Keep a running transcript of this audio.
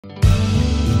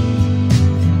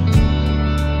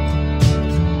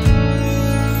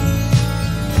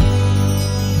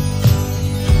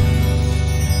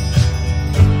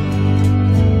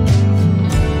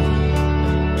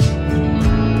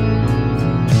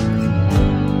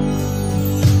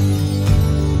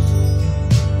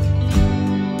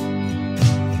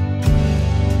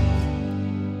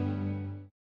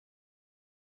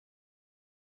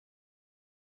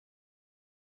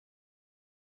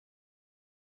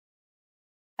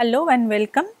Hello and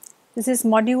welcome. This is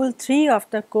module 3 of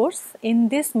the course. In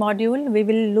this module, we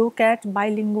will look at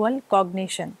bilingual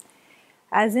cognition,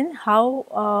 as in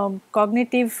how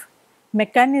cognitive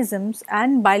mechanisms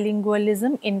and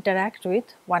bilingualism interact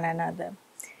with one another.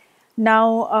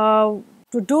 Now,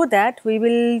 to do that, we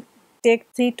will take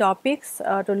 3 topics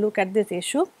to look at this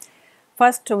issue.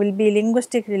 First will be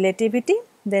linguistic relativity,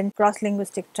 then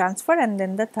cross-linguistic transfer, and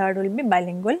then the third will be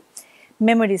bilingual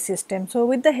memory system. So,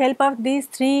 with the help of these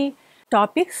 3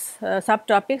 topics,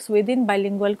 subtopics within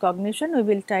bilingual cognition, we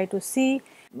will try to see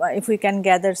if we can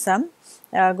gather some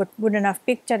good enough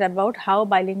picture about how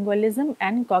bilingualism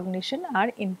and cognition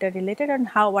are interrelated and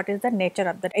what is the nature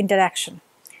of the interaction.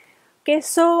 Okay,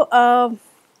 so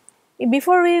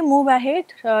before we move ahead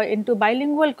into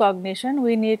bilingual cognition,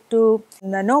 we need to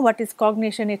know what is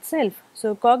cognition itself.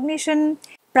 So, cognition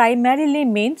primarily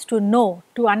means to know,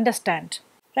 to understand,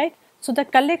 right? So, the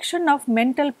collection of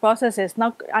mental processes.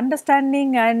 Now,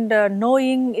 understanding and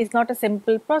knowing is not a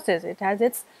simple process. It has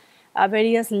its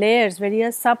various layers,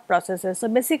 various sub-processes. So,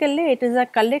 basically it is a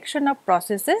collection of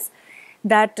processes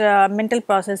that mental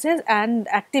processes and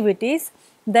activities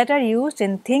that are used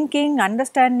in thinking,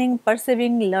 understanding,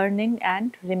 perceiving, learning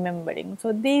and remembering.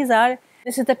 So,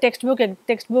 this is the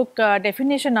textbook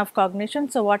definition of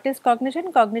cognition. So, what is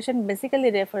cognition? Cognition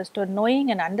basically refers to knowing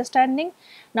and understanding.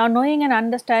 Now, knowing and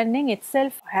understanding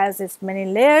itself has its many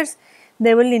layers.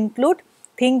 They will include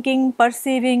thinking,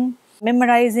 perceiving,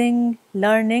 memorizing,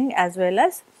 learning as well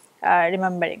as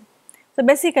remembering. So,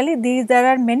 basically there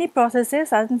are many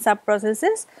processes and sub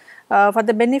processes. For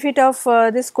the benefit of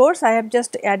this course, I have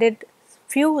just added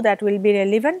few that will be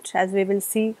relevant, as we will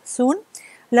see soon.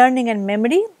 Learning and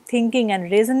memory, thinking and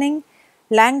reasoning,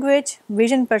 language,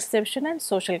 vision perception and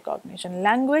social cognition.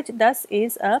 Language thus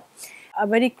is a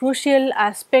very crucial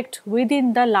aspect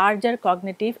within the larger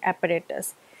cognitive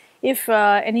apparatus. If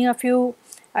any of you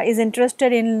is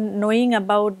interested in knowing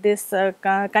about this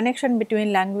connection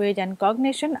between language and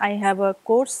cognition, I have a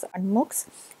course on MOOCs,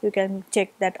 you can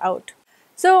check that out.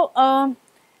 So,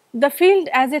 the field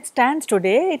as it stands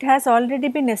today, it has already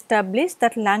been established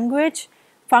that language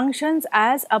functions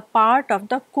as a part of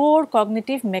the core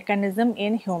cognitive mechanism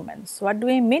in humans. What do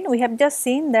we mean? We have just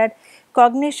seen that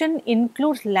cognition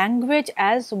includes language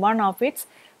as one of its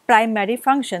primary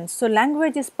functions. So,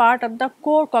 language is part of the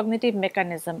core cognitive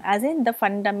mechanism, as in the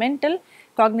fundamental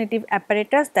cognitive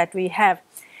apparatus that we have.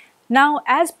 Now,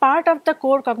 as part of the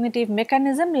core cognitive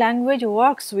mechanism, language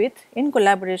works in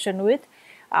collaboration with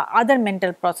other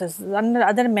mental processes,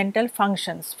 other mental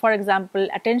functions. For example,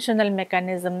 attentional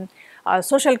mechanism,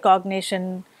 social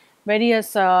cognition,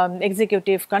 various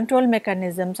executive control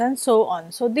mechanisms and so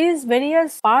on. So, these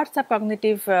various parts of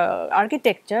cognitive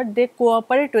architecture, they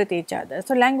cooperate with each other.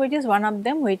 So, language is one of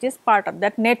them which is part of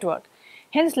that network.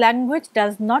 Hence, language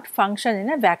does not function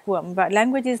in a vacuum.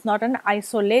 Language is not an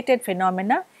isolated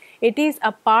phenomena. It is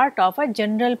a part of a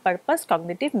general purpose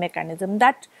cognitive mechanism.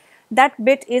 That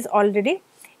bit is already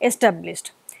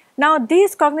established. Now,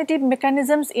 these cognitive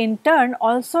mechanisms in turn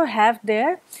also have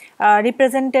their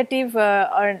representative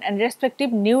and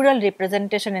respective neural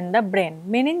representation in the brain,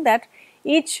 meaning that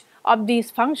each of these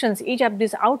functions, each of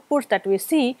these outputs that we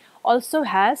see also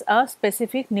has a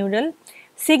specific neural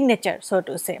signature, so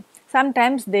to say.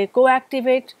 Sometimes they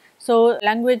co-activate. So,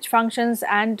 language functions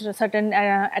and certain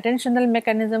attentional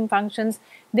mechanism functions,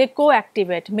 they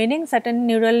co-activate, meaning certain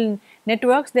neural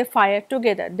networks, they fire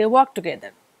together, they work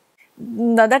together.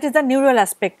 Now, that is the neural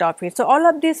aspect of it. So, all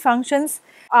of these functions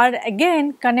are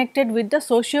again connected with the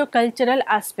socio-cultural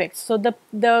aspects. So,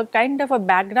 the kind of a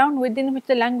background within which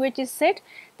the language is set,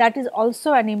 that is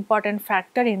also an important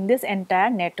factor in this entire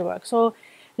network. So,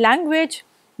 language,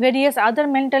 various other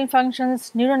mental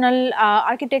functions, neuronal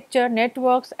architecture,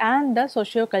 networks and the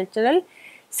socio-cultural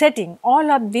setting,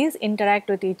 all of these interact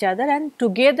with each other and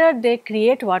together they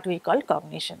create what we call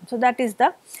cognition. So, that is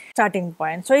the starting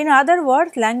point. So, in other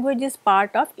words, language is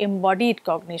part of embodied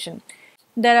cognition.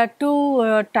 There are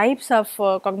two types of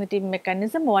cognitive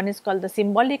mechanism. One is called the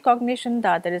symbolic cognition,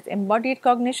 the other is embodied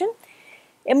cognition.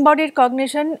 Embodied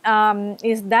cognition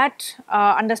is that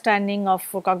understanding of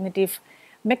cognitive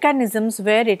mechanisms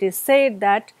where it is said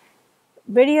that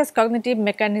various cognitive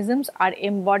mechanisms are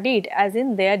embodied, as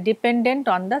in they are dependent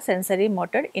on the sensory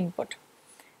motor input.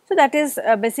 So, that is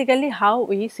basically how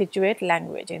we situate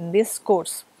language in this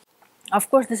course. Of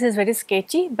course, this is very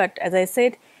sketchy, but as I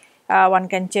said, one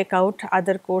can check out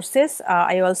other courses.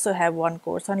 I also have one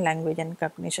course on language and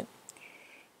cognition.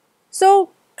 So,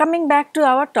 coming back to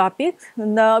our topic,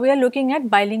 we are looking at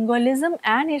bilingualism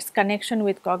and its connection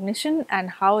with cognition and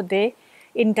how they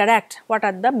interact, what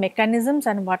are the mechanisms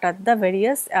and what are the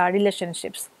various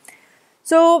relationships.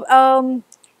 So,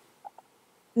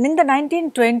 in the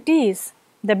 1920s,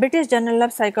 the British Journal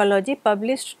of Psychology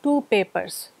published two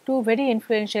papers, two very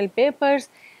influential papers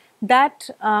that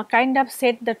kind of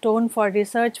set the tone for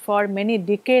research for many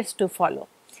decades to follow.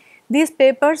 These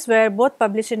papers were both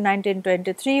published in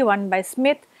 1923, one by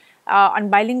Smith on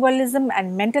bilingualism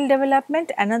and mental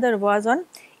development, another was on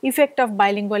effect of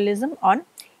bilingualism on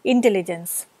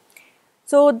intelligence.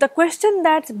 So, the question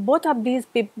that both of these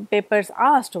papers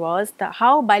asked was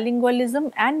how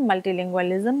bilingualism and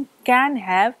multilingualism can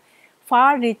have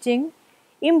far reaching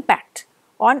impact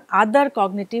on other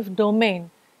cognitive domain.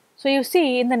 So, you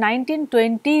see in the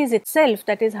 1920s itself,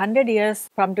 that is 100 years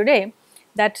from today,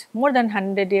 that more than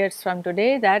 100 years from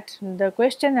today, that the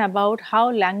question about how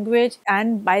language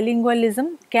and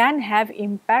bilingualism can have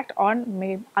impact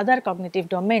on other cognitive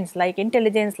domains like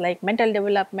intelligence, like mental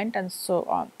development and so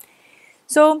on.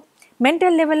 So,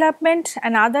 mental development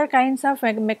and other kinds of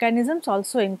mechanisms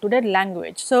also included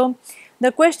language. So,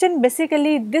 the question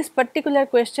basically, this particular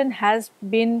question has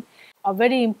been a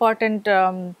very important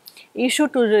issue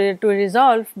to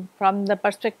resolve from the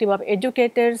perspective of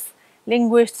educators,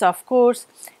 linguists of course,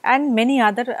 and many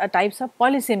other types of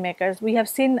policy makers. We have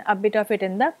seen a bit of it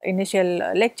in the initial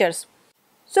lectures.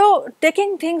 So,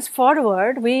 taking things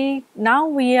forward, we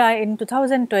are in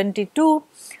 2022,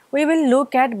 we will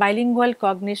look at bilingual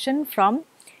cognition from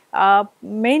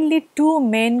mainly two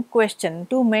main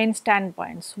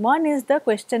standpoints. One is the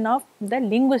question of the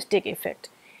linguistic effect.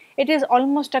 It is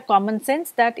almost a common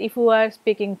sense that if you are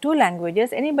speaking two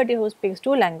languages, anybody who speaks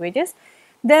two languages,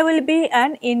 there will be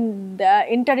an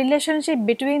interrelationship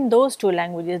between those two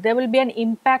languages. There will be an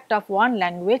impact of one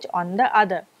language on the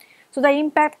other. So, the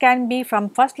impact can be from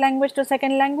first language to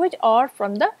second language or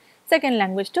from the second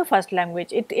language to first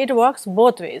language. It works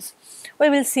both ways. We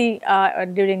will see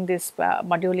during this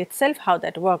module itself how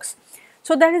that works.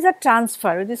 So, there is a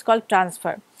transfer, it is called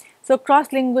transfer. So,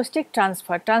 cross linguistic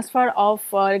transfer of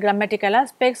grammatical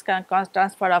aspects,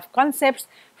 transfer of concepts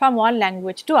from one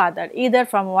language to other, either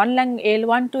from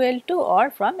L1 to L2 or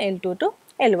from L2 to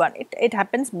L1. It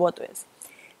happens both ways.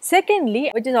 Secondly,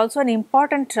 which is also an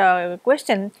important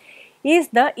question, is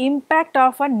the impact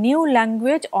of a new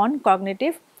language on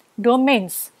cognitive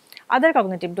domains, other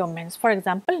cognitive domains, for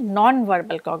example,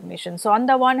 non-verbal cognition. So, on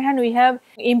the one hand we have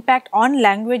impact on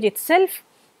language itself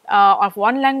of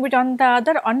one language on the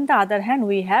other hand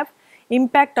we have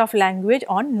impact of language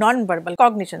on non-verbal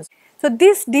cognitions. So,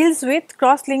 this deals with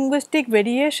cross-linguistic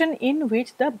variation in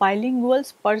which the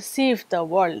bilinguals perceive the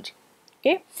world.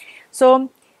 Okay. So,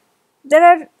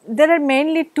 there are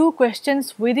mainly two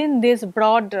questions within this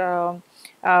broad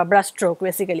brushstroke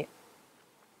basically.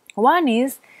 One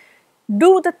is,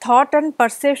 do the thought and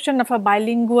perception of a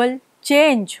bilingual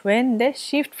change when they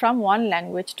shift from one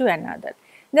language to another?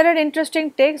 There are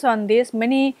interesting takes on this.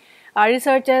 Many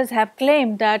researchers have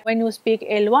claimed that when you speak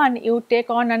L1 you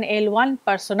take on an L1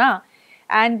 persona,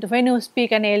 and when you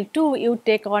speak an L2 you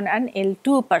take on an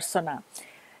L2 persona.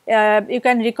 You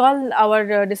can recall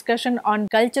our discussion on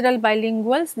cultural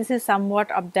bilinguals. This is somewhat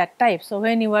of that type. So,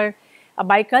 when you are a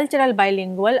bicultural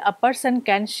bilingual, a person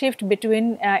can shift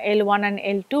between L1 and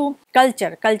L2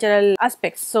 cultural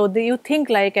aspects. So, you think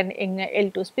like an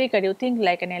L2 speaker, you think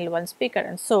like an L1 speaker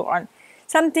and so on,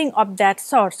 something of that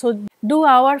sort. So, do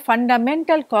our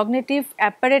fundamental cognitive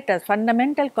apparatus,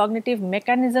 fundamental cognitive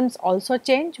mechanisms also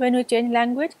change when we change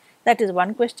language? That is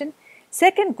one question.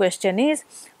 Second question is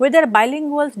whether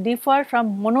bilinguals differ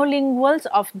from monolinguals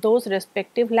of those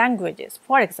respective languages.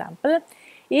 For example,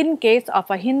 in case of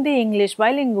a Hindi-English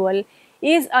bilingual,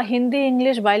 is a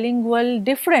Hindi-English bilingual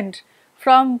different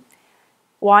from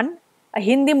one, a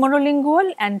Hindi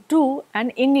monolingual, and two, an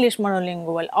English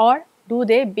monolingual, or do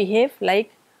they behave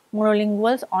like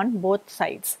monolinguals on both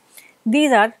sides?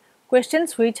 These are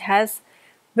questions which has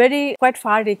quite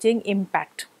far-reaching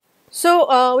impact.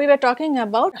 So, we were talking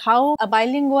about how a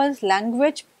bilingual's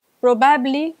language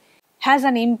probably has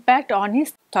an impact on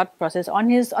his thought process, on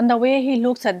the way he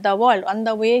looks at the world, on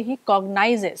the way he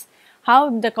cognizes, how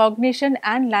the cognition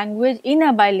and language in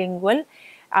a bilingual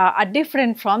are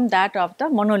different from that of the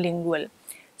monolingual.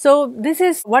 So, this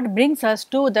is what brings us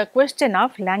to the question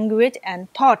of language and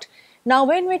thought. Now,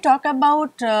 when we talk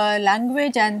about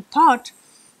language and thought,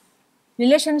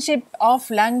 relationship of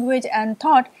language and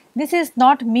thought, this is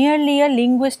not merely a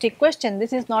linguistic question.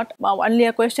 This is not only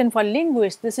a question for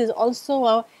linguists. This is also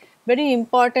a very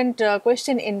important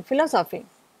question in philosophy,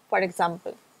 for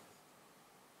example.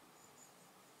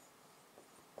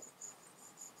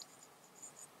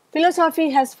 Philosophy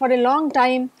has for a long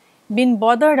time been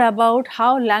bothered about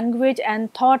how language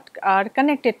and thought are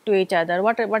connected to each other.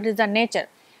 What is the nature?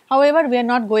 However, we are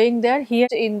not going there here.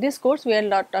 In this course, we are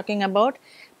not talking about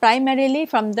primarily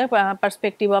from the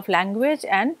perspective of language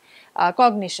and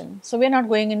cognition. So, we are not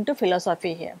going into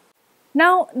philosophy here.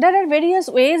 Now, there are various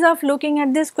ways of looking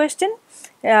at this question.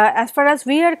 As far as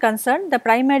we are concerned, the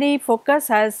primary focus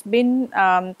has been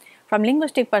from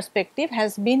linguistic perspective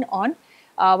has been on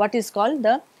what is called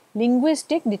the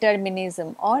linguistic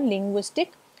determinism or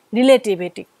linguistic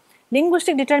relativity.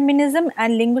 Linguistic determinism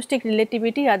and linguistic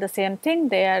relativity are the same thing.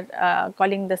 They are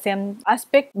calling the same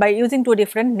aspect by using two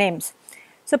different names.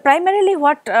 So, primarily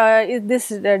what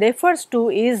this refers to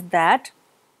is that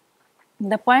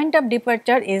the point of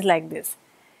departure is like this.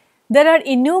 There are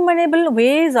innumerable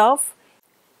ways of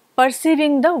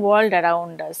perceiving the world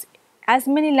around us. As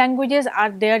many languages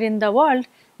are there in the world,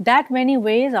 that many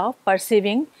ways of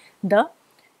perceiving the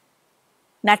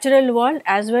natural world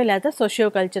as well as the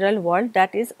socio-cultural world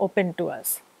that is open to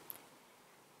us.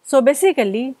 So,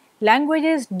 basically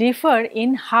languages differ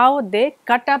in how they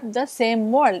cut up the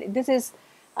same world. This is,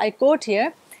 I quote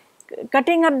here,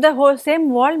 cutting up the whole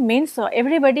same world means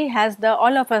everybody has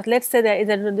all of us, let us say there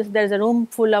is a room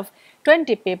full of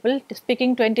 20 people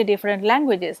speaking 20 different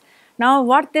languages. Now,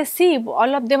 what they see,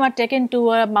 all of them are taken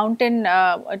to a mountain,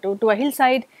 to a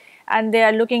hillside, and they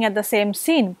are looking at the same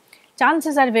scene.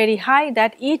 Chances are very high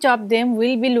that each of them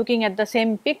will be looking at the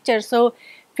same picture. So,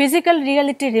 physical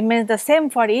reality remains the same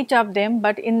for each of them,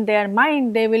 but in their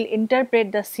mind they will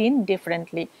interpret the scene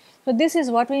differently. So, this is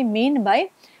what we mean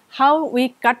by how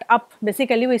we cut up,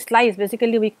 basically we slice,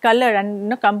 basically we color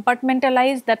and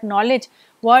compartmentalize that knowledge,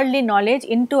 worldly knowledge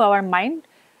into our mind,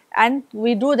 and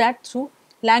we do that through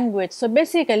language. So,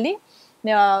 basically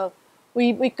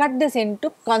we cut this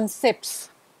into concepts,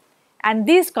 and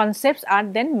these concepts are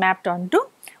then mapped onto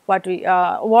what we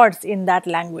words in that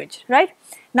language, right.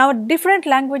 Now, different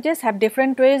languages have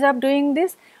different ways of doing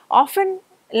this. Often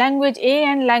language A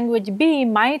and language B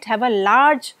might have a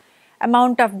large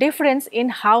amount of difference in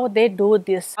how they do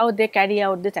this, how they carry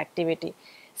out this activity.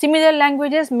 Similar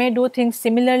languages may do things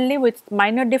similarly with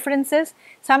minor differences.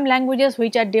 Some languages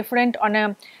which are different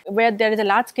on where there is a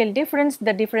large scale difference,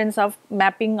 the difference of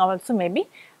mapping also may be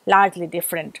largely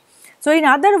different. So, in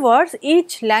other words,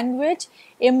 each language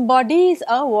embodies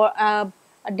a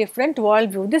different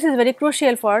worldview. This is very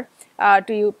crucial for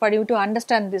you to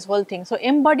understand this whole thing. So,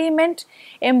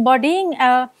 embodying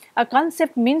a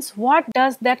concept means what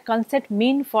does that concept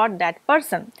mean for that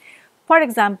person. For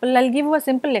example, I will give you a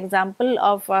simple example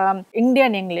of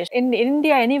Indian English. In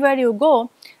India, anywhere you go,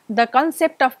 the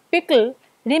concept of pickle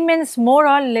remains more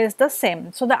or less the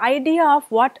same. So, the idea of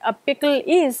what a pickle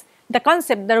is, the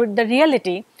concept, the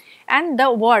reality, and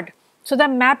the word. So, the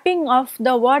mapping of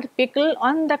the word pickle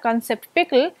on the concept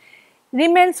pickle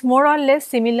remains more or less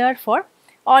similar for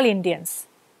all Indians,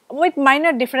 with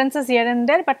minor differences here and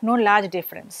there, but no large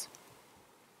difference.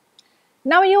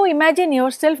 Now, you imagine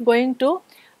yourself going to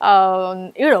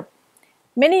Europe.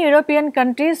 Many European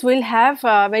countries will have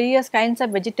various kinds of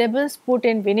vegetables put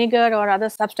in vinegar or other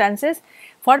substances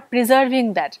for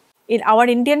preserving that. In our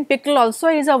Indian pickle also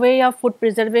is a way of food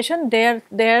preservation,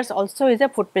 theirs also is a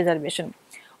food preservation.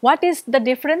 What is the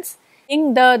difference?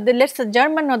 In let's say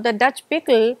German or the Dutch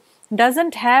pickle does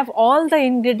not have all the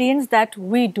ingredients that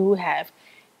we do have,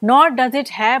 nor does it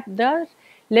have the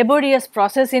laborious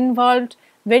process involved.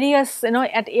 Various,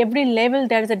 at every level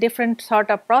there is a different sort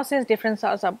of process, different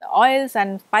sorts of oils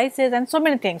and spices and so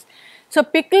many things. So,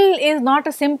 pickle is not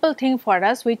a simple thing for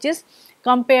us, which is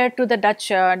compared to the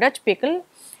Dutch pickle.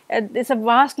 It's a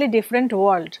vastly different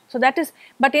world. So, that is,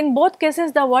 but in both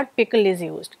cases the word pickle is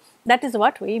used. That is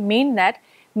what we mean, that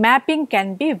mapping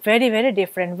can be very, very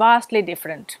different, vastly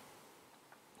different,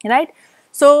 right.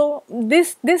 So,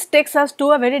 this takes us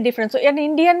to a very different. So, an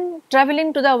Indian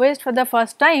traveling to the West for the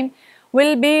first time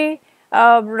will be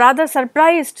rather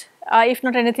surprised, if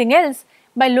not anything else,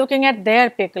 by looking at their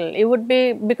pickle. It would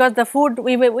be because the food,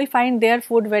 we find their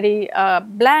food very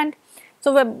bland.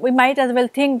 So, we might as well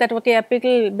think that okay, a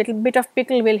bit of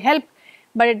pickle will help,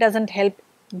 but it does not help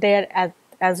there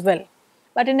as well.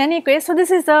 But in any case, so this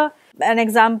is an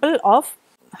example of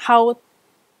how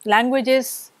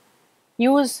languages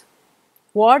use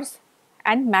words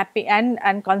and mapping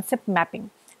and concept mapping,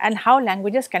 and how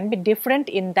languages can be different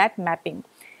in that mapping,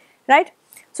 right.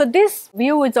 So, this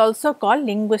view is also called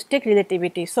linguistic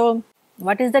relativity. So,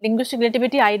 what is the linguistic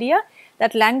relativity idea?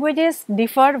 That languages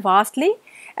differ vastly,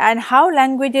 and how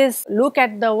languages look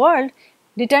at the world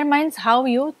determines how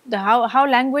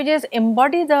languages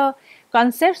embody the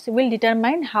concepts will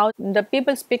determine how the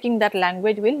people speaking that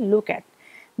language will look at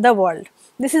the world.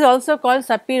 This is also called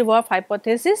Sapir-Whorf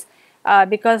hypothesis,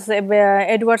 because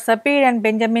Edward Sapir and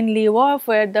Benjamin Lee Whorf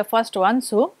were the first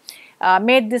ones who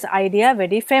made this idea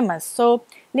very famous. So,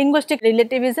 linguistic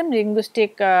relativism,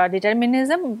 linguistic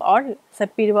determinism or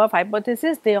Sapir-Whorf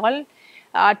hypothesis, they all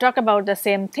talk about the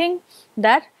same thing,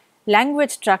 that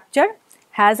language structure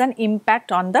has an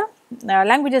impact on the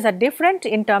languages are different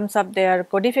in terms of their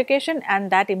codification, and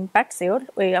that impacts your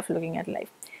way of looking at life.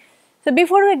 So,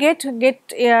 before we get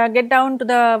down to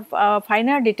the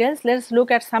finer details, let us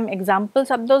look at some examples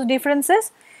of those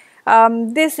differences.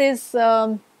 This is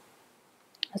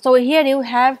so here you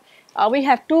have we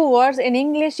have two words in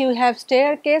English. You have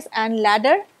staircase and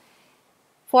ladder.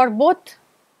 For both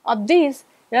of these,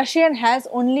 Russian has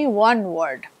only one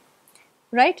word,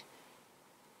 right?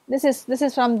 This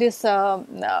is from this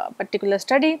particular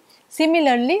study.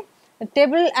 Similarly,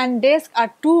 table and desk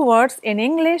are two words in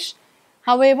English.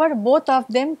 However, both of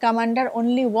them come under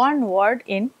only one word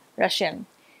in Russian.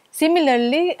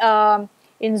 Similarly,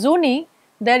 in Zuni,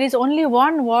 there is only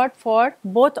one word for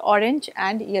both orange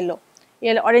and yellow,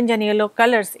 orange and yellow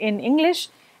colors in English,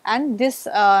 and this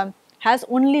has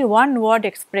only one word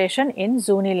expression in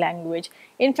Zuni language.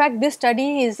 In fact, this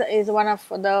study is one of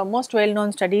the most well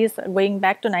known studies going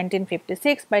back to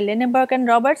 1956 by Lenneberg and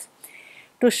Roberts,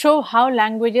 to show how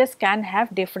languages can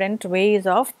have different ways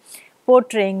of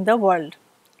portraying the world.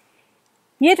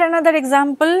 Yet another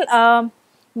example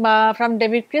from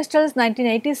David Crystal's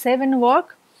 1987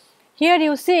 work. Here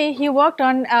you see he worked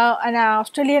on an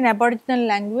Australian Aboriginal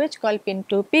language called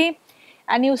Pintupi,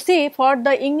 and you see for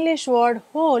the English word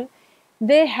whole,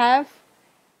 they have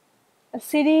a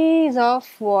series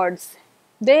of words.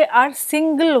 They are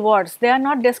single words, they are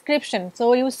not description.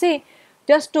 So, you see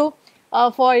just to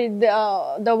for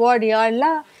the word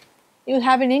yarla, you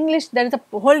have in English there is a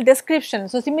whole description.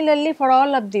 So, similarly for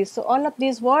all of these, so all of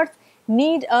these words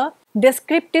need a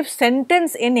descriptive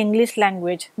sentence in English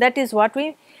language. That is what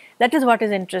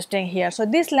is interesting here. So,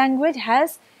 this language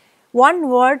has one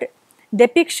word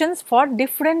depictions for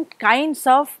different kinds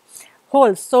of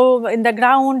holes. So, in the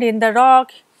ground, in the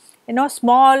rock,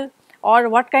 small, or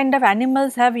what kind of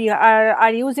animals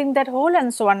are using that hole,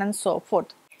 and so on and so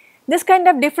forth. This kind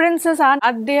of differences are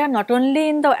there not only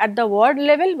at the word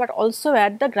level, but also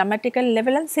at the grammatical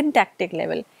level and syntactic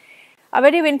level. A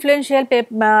very influential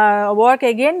work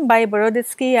again by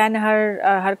Boroditsky and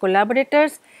her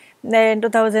collaborators in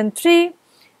 2003.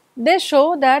 They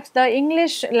show that the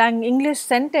English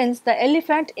sentence, the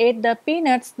elephant ate the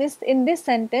peanuts, in this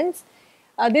sentence,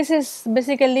 this is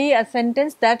basically a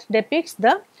sentence that depicts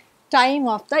the time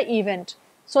of the event.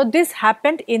 So, this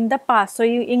happened in the past. So,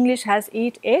 English has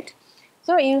eat, ate.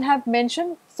 So, you have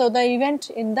mentioned, so the event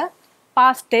in the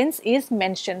past tense is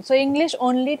mentioned. So, English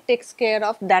only takes care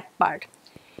of that part.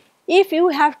 If you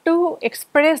have to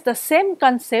express the same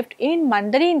concept in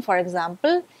Mandarin, for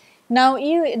example, now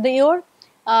your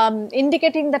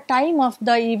indicating the time of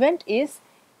the event is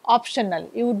optional.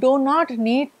 You do not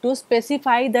need to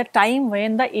specify the time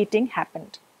when the eating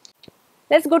happened.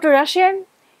 Let us go to Russian.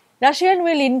 Russian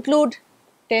will include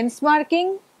tense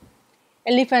marking,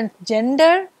 elephant's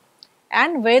gender,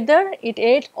 and whether it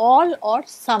ate all or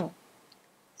some.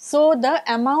 So, the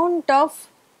amount of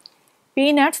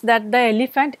peanuts that the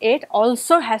elephant ate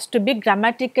also has to be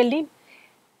grammatically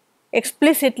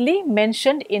explicitly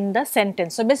mentioned in the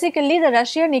sentence. So, basically the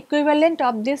Russian equivalent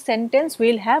of this sentence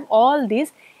will have all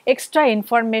these extra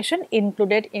information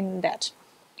included in that.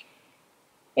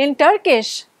 In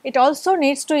Turkish, it also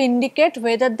needs to indicate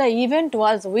whether the event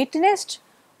was witnessed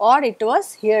or it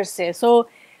was hearsay. So,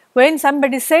 when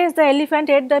somebody says the elephant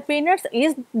ate the peanuts,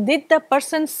 did the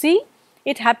person see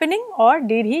it happening or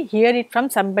did he hear it from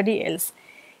somebody else?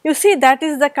 You see, that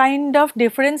is the kind of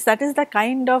difference, that is the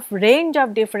kind of range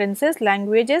of differences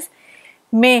languages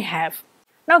may have.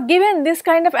 Now, given this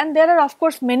kind of, and there are of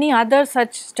course many other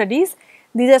such studies,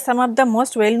 these are some of the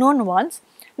most well known ones.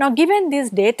 Now, given this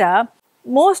data,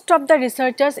 most of the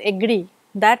researchers agree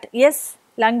that yes,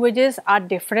 languages are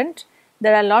different.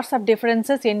 There are lots of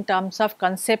differences in terms of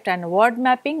concept and word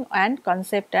mapping and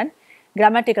concept and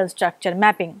grammatical structure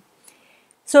mapping.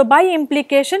 So, by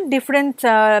implication, different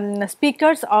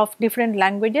speakers of different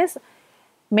languages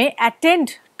may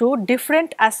attend to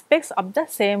different aspects of the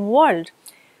same world.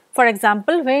 For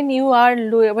example, when you are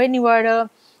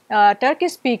a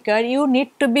Turkish speaker, you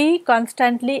need to be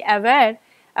constantly aware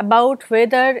about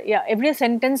whether every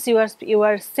sentence you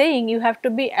are saying, you have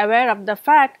to be aware of the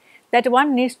fact that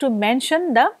one needs to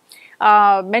mention whether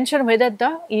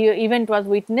the event was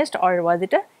witnessed or was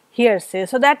it a hearsay.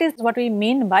 So, that is what we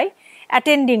mean by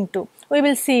attending to. We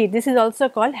will see, this is also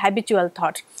called habitual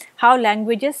thought, how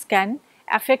languages can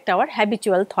affect our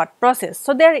habitual thought process.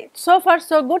 So, there, so far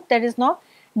so good, there is no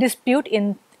dispute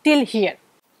till here.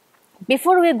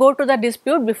 Before we go to the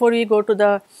dispute, before we go to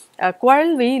the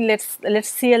quarrel, let's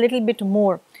see a little bit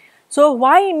more. So,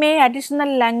 why may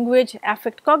additional language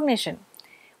affect cognition?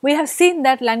 We have seen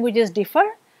that languages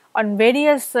differ on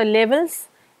various levels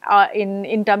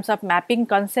in terms of mapping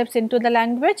concepts into the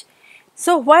language.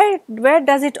 So, where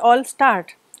does it all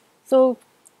start? So,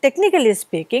 technically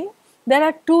speaking, there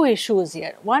are two issues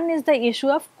here. One is the issue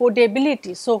of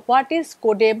codability. So, what is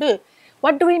codable?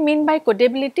 What do we mean by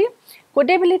codability?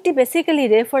 Codability basically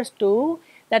refers to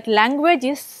that language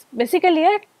is basically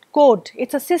a code, it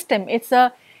is a system, it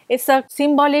is a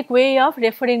symbolic way of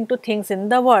referring to things in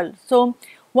the world. So,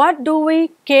 what do we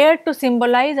care to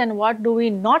symbolize and what do we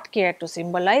not care to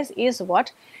symbolize is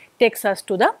what takes us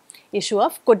to the issue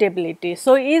of codability.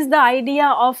 So, is the idea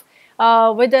of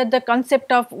whether the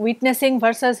concept of witnessing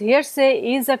versus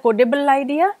hearsay is a codable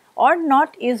idea or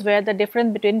not is where the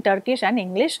difference between Turkish and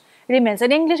English remains.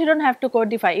 In English you do not have to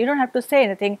codify, you do not have to say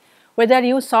anything whether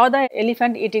you saw the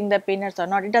elephant eating the peanuts or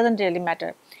not, it does not really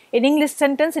matter. In English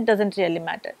sentence it does not really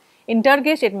matter, in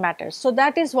Turkish it matters. So,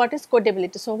 that is what is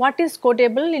codability. So, what is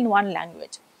codable in one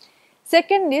language?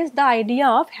 Second is the idea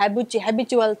of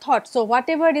habitual thought. So,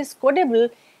 whatever is codable,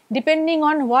 depending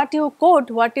on what you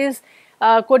code, what is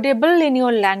codable in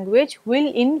your language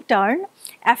will in turn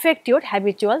affect your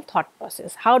habitual thought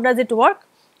process. How does it work?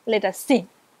 Let us see.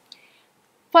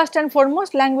 First and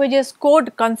foremost, languages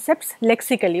code concepts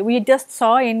lexically. We just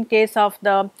saw in case of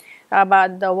the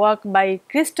work by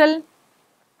Crystal,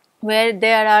 where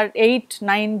there are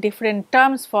 8-9 different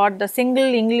terms for the single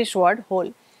English word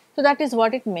whole. So, that is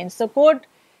what it means. So, code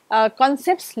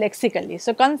concepts lexically.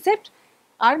 So, concepts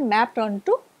are mapped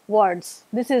onto words.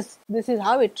 This is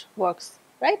how it works,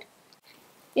 right?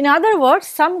 In other words,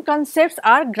 some concepts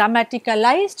are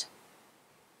grammaticalized.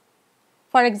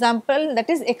 For example, that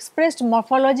is expressed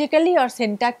morphologically or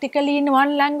syntactically in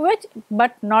one language,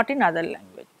 but not in other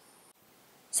language.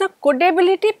 So,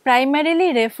 codability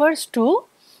primarily refers to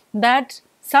that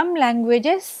some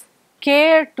languages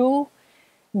care to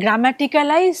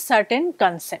grammaticalize certain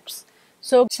concepts.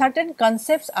 So, certain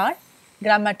concepts are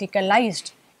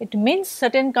grammaticalized. It means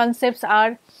certain concepts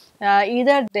are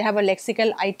either they have a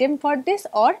lexical item for this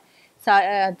or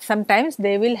sometimes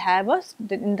they will have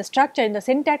in the structure, in the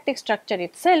syntactic structure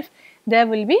itself, there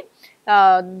will be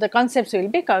the concepts will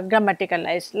be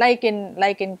grammaticalized, like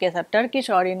in case of Turkish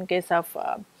or in case of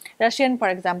Russian, for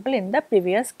example, in the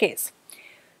previous case.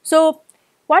 So,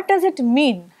 what does it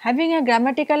mean? Having a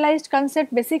grammaticalized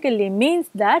concept basically means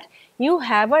that you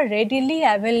have a readily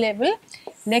available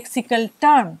lexical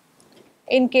term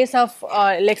in case of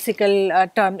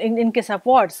lexical term, in case of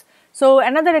words. So,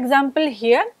 another example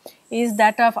here is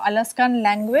that of Alaskan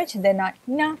language.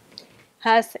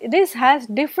 This has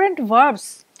different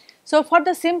verbs. So, for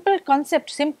the simple concept,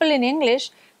 simple in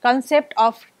English, concept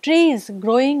of trees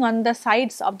growing on the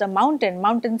sides of the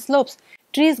mountain slopes,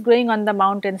 trees growing on the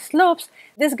mountain slopes,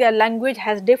 this language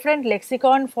has different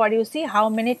lexicon for you see how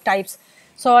many types.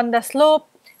 So, on the slope,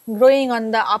 growing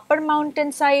on the upper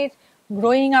mountain side,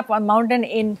 growing up on mountain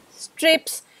in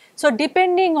strips. So,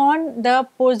 depending on the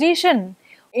position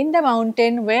in the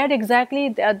mountain, where exactly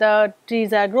the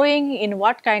trees are growing, in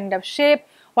what kind of shape,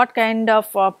 what kind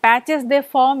of patches they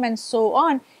form and so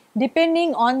on,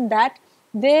 depending on that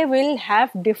they will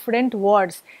have different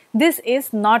words. This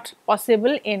is not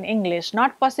possible in English.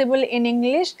 Not possible in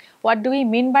English, what do we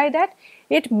mean by that?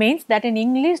 It means that in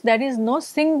English there is no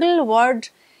single word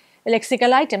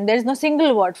lexical item, there is no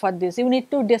single word for this. You need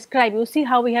to describe, you see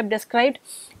how we have described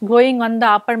growing on the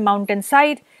upper mountain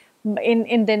side,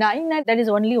 in Denaina there is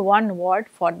only one word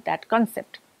for that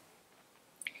concept.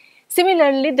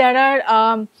 Similarly, there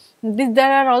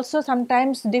are also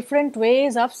sometimes different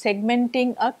ways of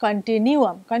segmenting a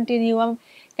continuum. Continuum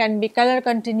can be color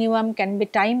continuum, can be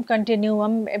time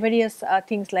continuum, various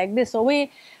things like this. So,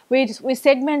 we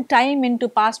segment time into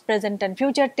past, present and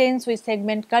future tense, we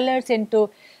segment colors into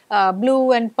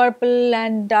blue and purple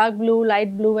and dark blue,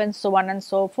 light blue and so on and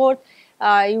so forth.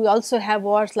 You also have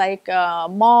words like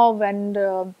mauve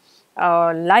and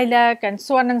lilac and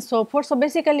so on and so forth. So,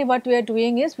 basically what we are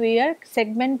doing is we are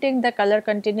segmenting the color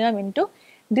continuum into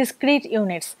discrete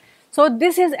units. So,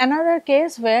 this is another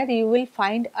case where you will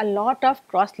find a lot of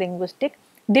cross linguistic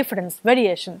difference,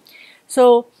 variation.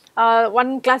 So,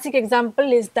 one classic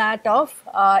example is that of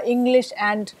English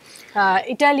and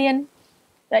Italian.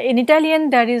 In Italian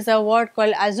there is a word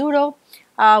called azzurro,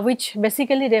 which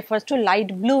basically refers to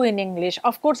light blue in English.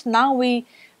 Of course, now we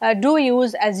do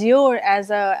use azure as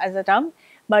a term,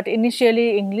 but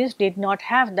initially English did not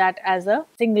have that as a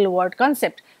single word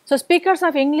concept. So, speakers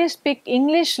of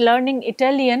English learning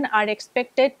Italian are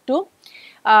expected to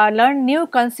learn new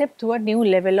concept to a new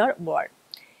level or word.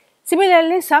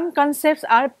 Similarly, some concepts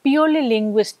are purely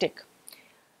linguistic.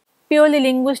 Purely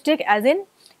linguistic as in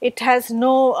it has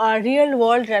no real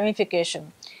world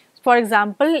ramification. For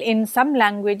example, in some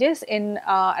languages, in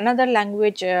another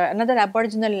language, another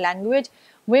aboriginal language,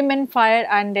 women, fire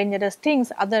and dangerous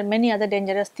things, many other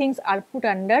dangerous things are put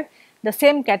under the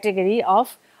same category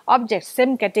of objects,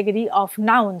 same category of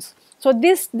nouns. So,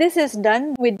 this is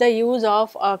done with the use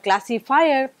of a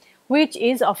classifier, which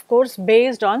is of course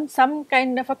based on some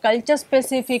kind of a culture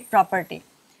specific property.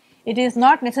 It is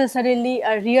not necessarily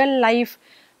a real life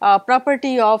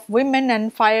property of women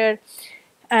and fire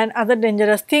and other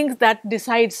dangerous things that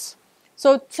decides.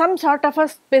 So, some sort of a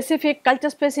specific culture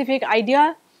specific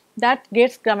idea that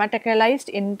gets grammaticalized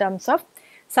in terms of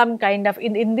some kind of,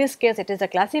 in this case it is a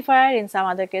classifier, in some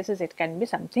other cases it can be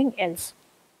something else.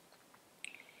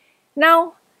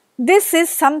 Now, this is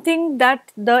something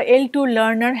that the L2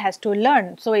 learner has to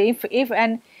learn. So, if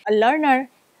a learner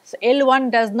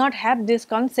L1 does not have these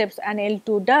concepts and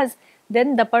L2 does,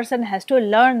 then the person has to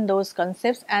learn those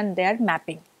concepts and their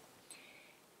mapping.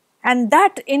 And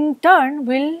that in turn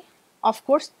will of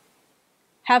course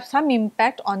have some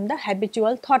impact on the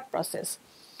habitual thought process.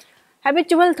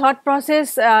 Habitual thought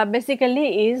process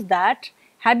basically is that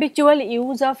habitual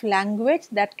use of language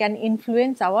that can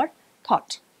influence our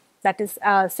thought. That is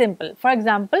simple. For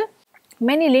example,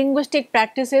 many linguistic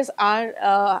practices are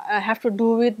have to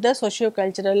do with the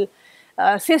socio-cultural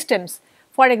systems.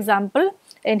 For example,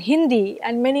 in Hindi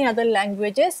and many other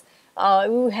languages,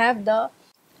 we have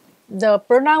the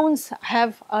pronouns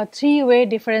have a three-way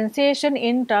differentiation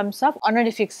in terms of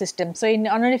honorific system. So, in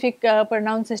honorific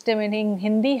pronoun system in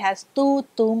Hindi has tu,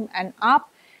 tum and aap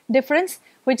difference,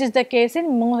 which is the case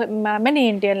in many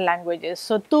Indian languages.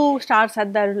 So, tu starts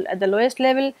at the lowest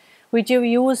level, which you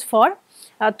use for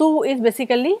tu is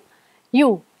basically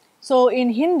you. So, in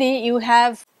Hindi you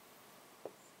have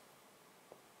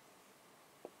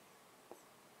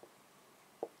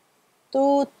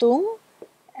tu, tum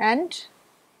and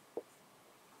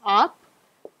aap,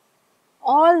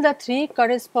 all the three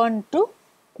correspond to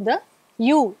the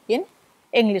you in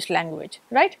English language,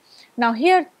 right. Now,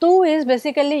 here tu is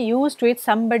basically used with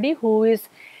somebody who is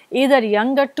either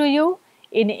younger to you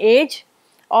in age,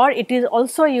 or it is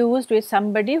also used with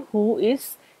somebody who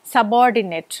is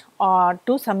subordinate or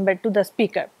to the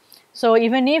speaker. So,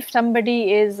 even if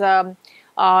somebody is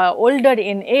older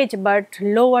in age but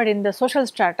lower in the social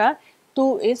strata,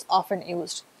 tu is often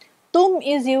used. Tum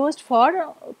is used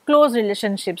for close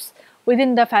relationships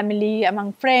within the family,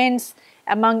 among friends,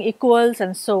 among equals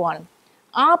and so on.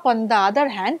 Aap on the other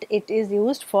hand, it is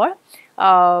used for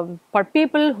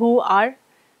people who are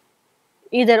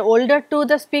either older to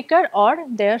the speaker or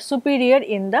they are superior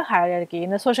in the hierarchy, in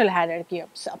the social hierarchy of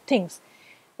things.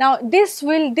 Now, this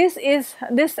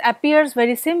appears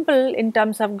very simple in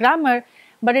terms of grammar,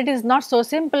 but it is not so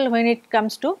simple when it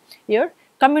comes to your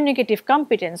communicative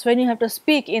competence, when you have to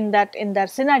speak in that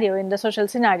scenario, in the social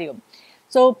scenario.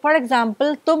 So, for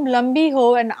example, tum lambi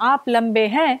ho and aap lambe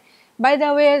hain. By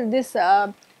the way, this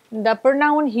the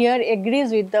pronoun here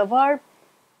agrees with the verb.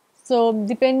 So,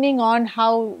 depending on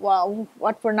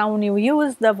what pronoun you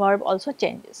use, the verb also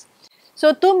changes.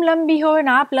 So, tum lambi ho and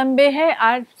aap lambe hai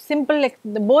are simple,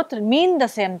 both mean the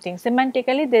same thing.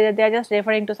 Semantically, they are just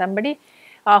referring to somebody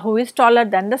who is taller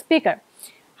than the speaker.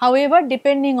 However,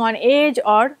 depending on age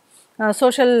or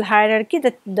social hierarchy,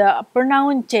 the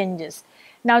pronoun changes.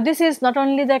 Now, this is not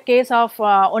only the case of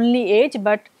only age,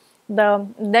 but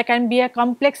there can be a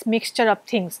complex mixture of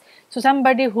things. So,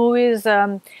 somebody who is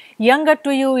younger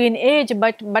to you in age,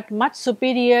 but much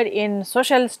superior in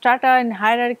social strata and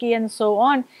hierarchy and so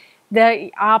on,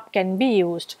 the aap can be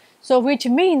used. So, which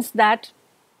means that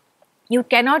you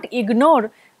cannot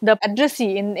ignore the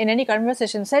addressee in any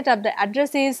conversation setup. The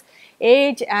addressee's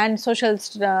age and social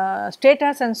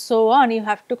status and so on, you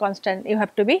have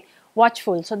to be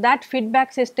watchful. So, that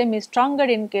feedback system is stronger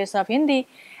in case of Hindi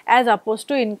as opposed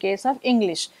to in case of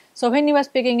English. So, when you are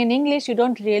speaking in English, you do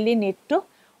not really need to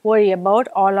worry about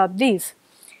all of these.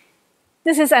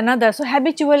 This is another. So,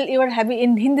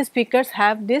 in Hindi speakers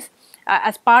have this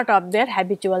as part of their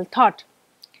habitual thought,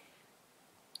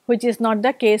 which is not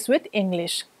the case with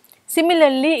English.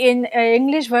 Similarly, in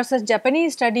English versus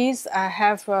Japanese studies, I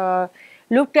have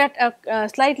looked at a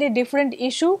slightly different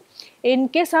issue. In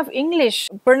case of English,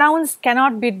 pronouns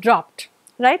cannot be dropped,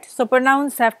 right? So,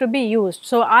 pronouns have to be used.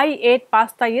 So, I ate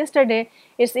pasta yesterday,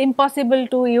 it is impossible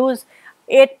to use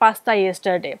ate pasta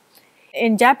yesterday.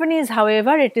 In Japanese,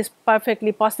 however, it is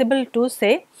perfectly possible to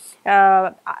say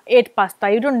ate pasta.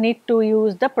 You do not need to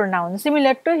use the pronoun,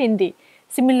 similar to Hindi,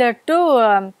 similar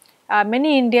to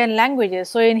many Indian languages.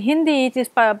 So in Hindi it is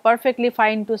perfectly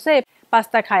fine to say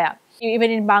pasta khaya,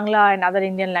 even in Bangla and other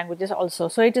Indian languages also.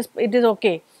 So it is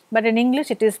okay, but in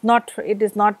English it is not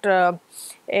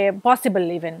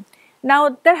possible even.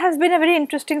 Now there has been a very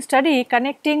interesting study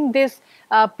connecting this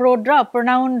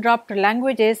pronoun dropped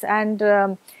languages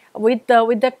and with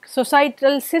the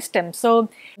societal system. So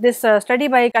this study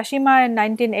by Kashima in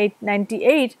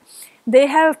 1998, they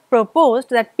have proposed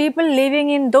that people living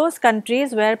in those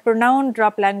countries where pronoun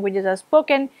drop languages are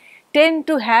spoken tend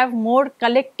to have more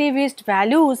collectivist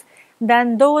values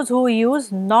than those who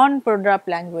use non-pro-drop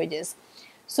languages.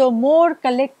 So more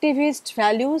collectivist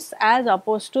values as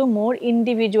opposed to more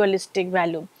individualistic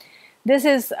value. This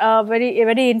is a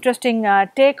very interesting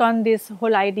take on this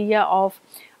whole idea of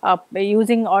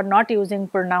using or not using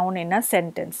pronoun in a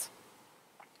sentence.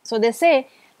 So they say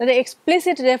that the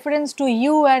explicit reference to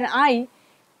you and I,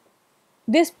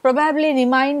 this probably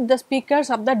reminds the speakers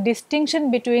of the distinction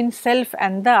between self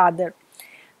and the other.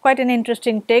 Quite an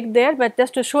interesting take there, but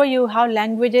just to show you how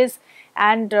languages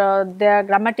and their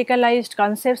grammaticalized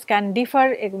concepts can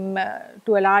differ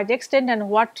to a large extent and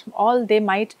what all they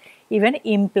might even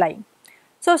imply.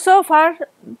 So far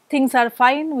things are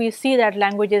fine. We see that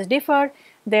languages differ,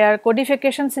 their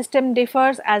codification system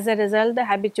differs, as a result the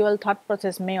habitual thought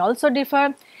process may also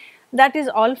differ. That is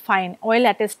all fine, well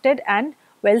attested and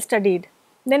well studied.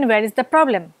 Then where is the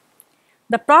problem?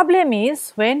 The problem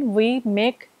is when we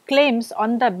make claims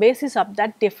on the basis of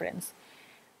that difference.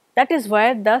 That is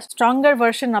where the stronger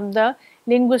version of the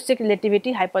linguistic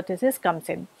relativity hypothesis comes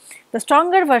in. The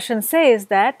stronger version says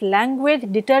that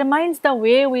language determines the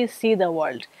way we see the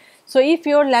world. So if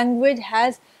your language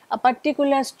has a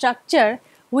particular structure,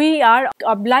 we are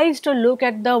obliged to look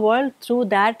at the world through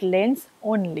that lens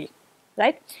only,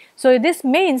 right? So this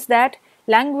means that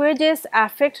languages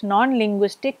affect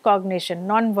non-linguistic cognition,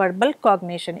 non-verbal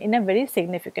cognition in a very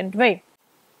significant way.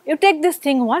 You take this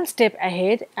thing one step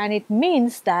ahead and it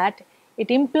means that it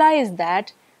implies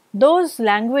that those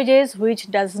languages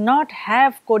which does not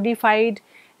have codified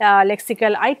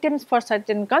lexical items for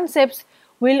certain concepts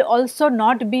will also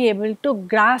not be able to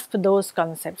grasp those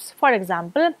concepts. For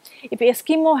example, if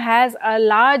Eskimo has a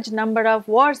large number of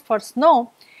words for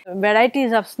snow,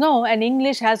 varieties of snow, and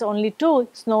English has only two,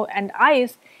 snow and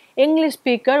ice, English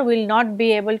speaker will not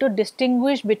be able to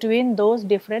distinguish between those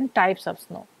different types of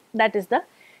snow. That is the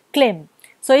claim.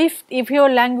 So if your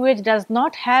language does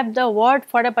not have the word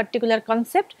for a particular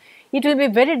concept, it will be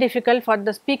very difficult for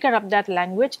the speaker of that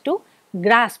language to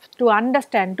grasp, to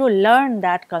understand, to learn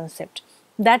that concept.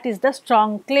 That is the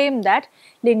strong claim that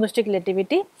linguistic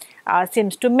relativity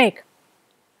seems to make.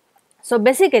 So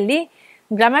basically,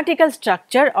 grammatical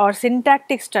structure or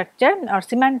syntactic structure or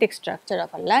semantic structure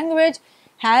of a language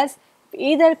has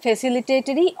either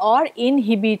facilitatory or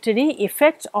inhibitory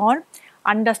effects on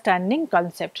understanding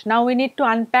concept. Now we need to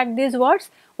unpack these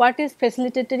words. What is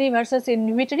facilitatory versus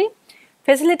inhibitory?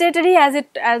 Facilitatory,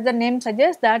 as the name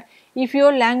suggests, that if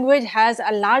your language has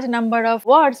a large number of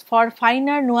words for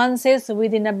finer nuances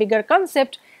within a bigger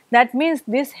concept, that means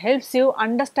this helps you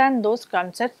understand those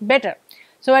concepts better.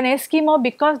 So an Eskimo,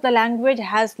 because the language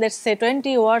has, let's say,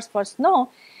 20 words for snow,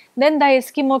 then the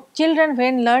Eskimo children,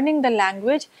 when learning the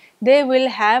language, they will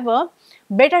have a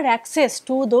better access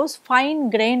to those fine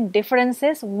grained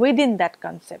differences within that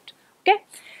concept. Okay.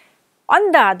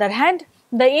 On the other hand,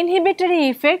 the inhibitory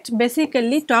effect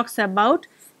basically talks about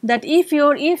that if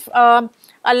a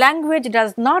language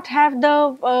does not have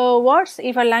the words,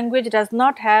 if a language does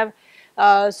not have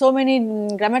so many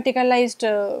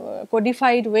grammaticalized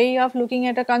codified way of looking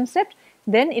at a concept,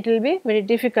 then it will be very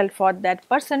difficult for that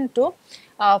person to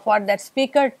for that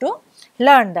speaker to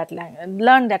learn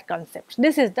that concept.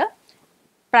 This is the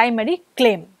primary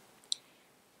claim.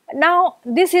 Now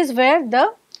this is where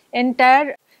the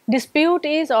entire dispute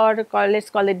is, or let's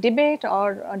call it debate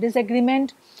or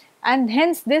disagreement, and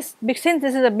hence since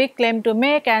this is a big claim to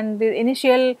make and the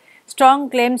initial strong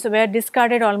claims were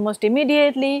discarded almost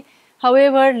immediately.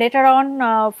 However, later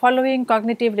on following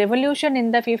cognitive revolution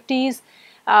in the 50s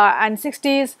and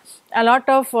 60s, a lot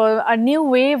of a new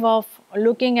wave of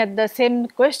looking at the same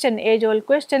question, age old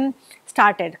question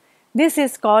started. This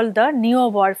is called the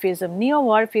neo-Whorfism.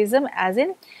 Neo-Whorfism as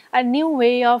in a new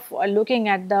way of looking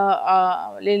at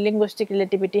the linguistic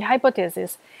relativity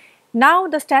hypothesis. Now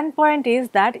the standpoint is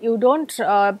that you don't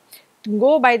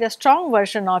go by the strong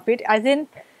version of it, as in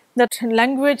that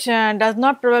language does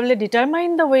not probably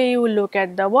determine the way you look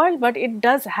at the world, but it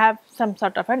does have some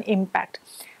sort of an impact.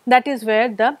 That is where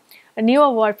the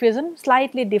neo-Whorfism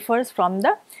slightly differs from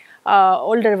the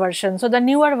older version. So the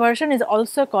newer version is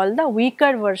also called the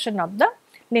weaker version of the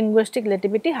linguistic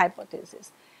relativity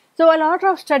hypothesis. So a lot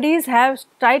of studies have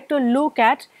tried to look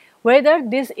at whether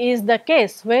this is the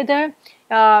case, whether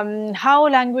how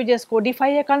languages codify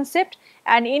a concept,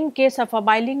 and in case of a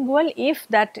bilingual, if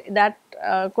that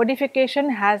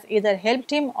codification has either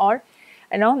helped him or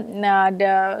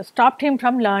stopped him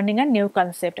from learning a new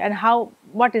concept, and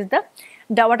what are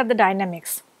the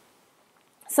dynamics.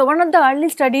 So one of the early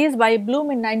studies by Bloom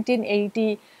in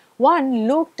 1981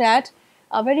 looked at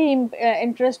a very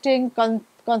interesting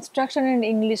construction in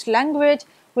English language,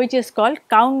 which is called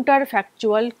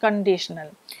counterfactual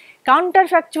conditional.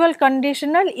 Counterfactual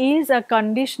conditional is a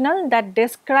conditional that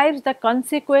describes the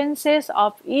consequences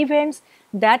of events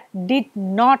that did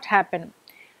not happen.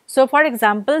 So for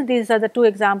example, these are the two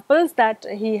examples that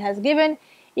he has given.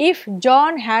 If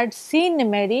John had seen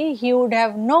Mary, he would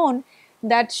have known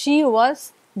that she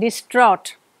was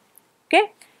distraught.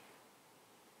 Okay.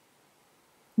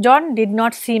 John did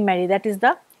not see Mary, that is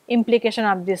the implication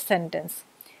of this sentence.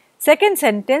 Second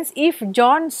sentence, if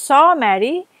John saw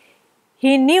Mary,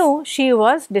 he knew she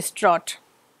was distraught.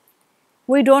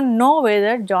 We do not know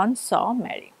whether John saw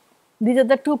Mary. These are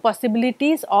the two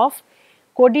possibilities of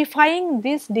codifying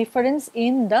this difference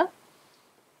in the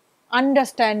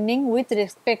understanding with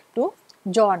respect to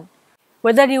John.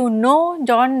 Whether you know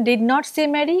John did not see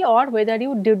Mary or whether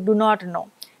you do not know.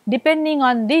 Depending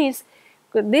on this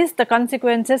the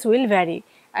consequences will vary.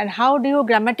 And how do you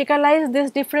grammaticalize this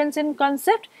difference in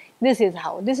concept? This is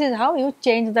how you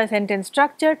change the sentence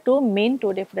structure to mean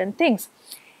two different things.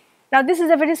 Now this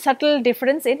is a very subtle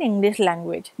difference in English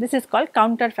language. This is called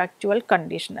counterfactual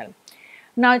conditional.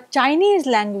 Now Chinese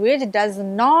language does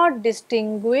not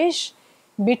distinguish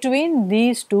between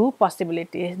these two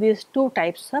possibilities, these two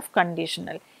types of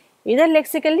conditional, either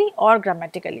lexically or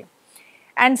grammatically,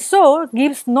 and so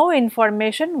gives no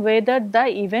information whether the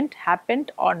event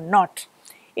happened or not.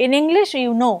 In English,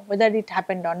 you know whether it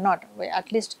happened or not,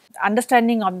 at least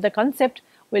understanding of the concept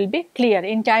will be clear.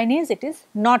 In Chinese, it is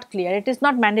not clear, it is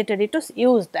not mandatory to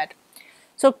use that.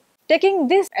 So taking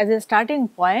this as a starting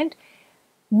point,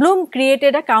 Bloom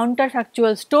created a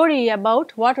counterfactual story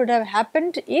about what would have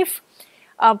happened if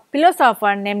a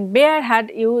philosopher named Bear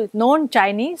had known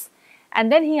Chinese,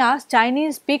 and then he asked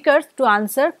Chinese speakers to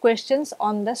answer questions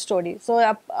on the story. So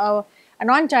a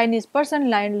non-Chinese person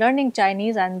learning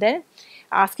Chinese and then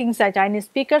asking Chinese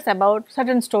speakers about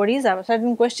certain stories or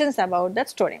certain questions about that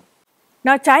story.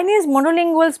 Now Chinese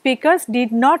monolingual speakers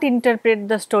did not interpret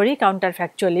the story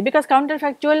counterfactually, because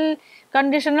counterfactual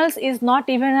conditionals is not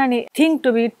even a thing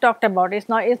to be talked about.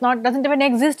 Doesn't even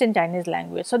exist in Chinese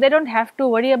language. So they don't have to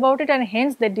worry about it, and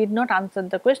hence they did not answer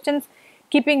the questions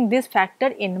keeping this factor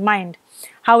in mind.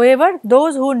 However,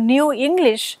 those who knew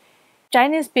English,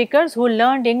 Chinese speakers who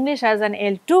learned English as an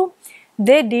L2,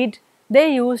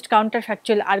 they used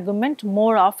counterfactual argument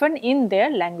more often in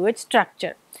their language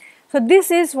structure. So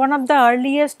this is one of the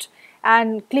earliest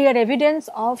and clear evidence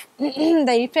of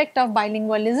the effect of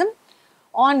bilingualism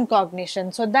on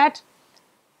cognition. So that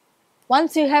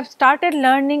once you have started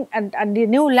learning a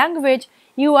new language,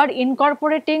 you are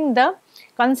incorporating the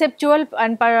conceptual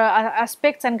and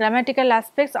aspects and grammatical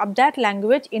aspects of that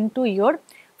language into your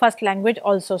first language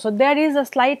also. So there is a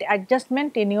slight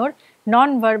adjustment in your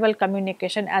non-verbal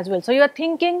communication as well. So you are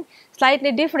thinking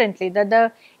slightly differently, that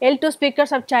the L2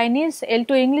 speakers of Chinese,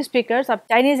 L2 English speakers of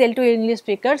Chinese L2 English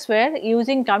speakers were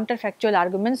using counterfactual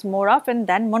arguments more often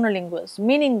than monolinguals,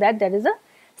 meaning that there is a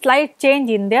slight change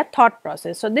in their thought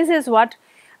process. So this is what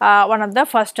one of the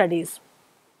first studies.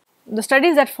 The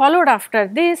studies that followed after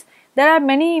this, there are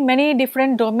many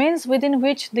different domains within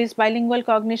which this bilingual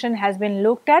cognition has been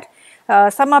looked at.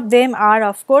 Some of them are,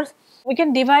 of course, we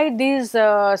can divide these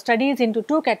studies into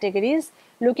two categories,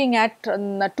 looking at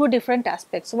two different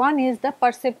aspects. One is the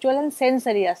perceptual and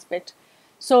sensory aspect.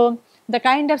 So the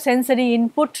kind of sensory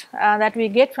input that we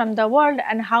get from the world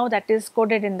and how that is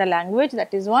coded in the language,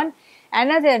 that is one.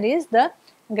 Another is the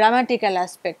grammatical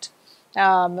aspect,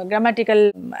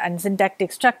 grammatical and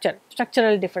syntactic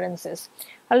structural differences.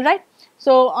 Alright.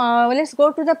 So let us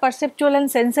go to the perceptual and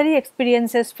sensory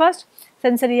experiences first,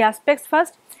 sensory aspects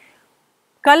first.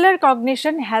 Color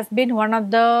cognition has been one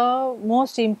of the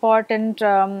most important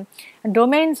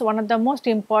domains, one of the most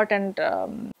important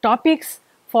topics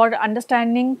for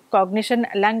understanding cognition,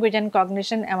 language and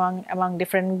cognition among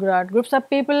different groups of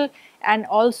people, and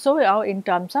also in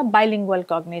terms of bilingual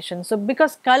cognition. So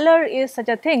because color is such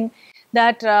a thing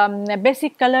that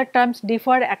basic color terms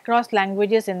differ across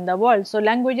languages in the world. So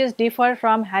languages differ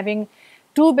from having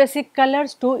 2 basic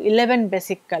colors to 11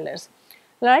 basic colors.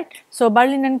 Right. So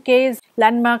Berlin and Kay's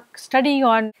landmark study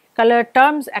on color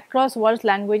terms across world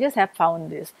languages have found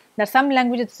this. There are some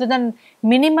languages, so the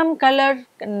minimum color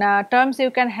terms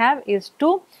you can have is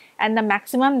 2 and the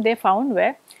maximum they found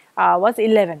was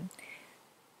 11.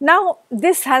 Now,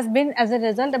 this has been as a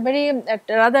result a very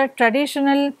rather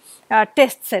traditional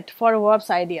test set for verbs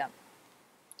idea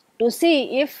to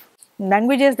see if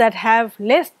languages that have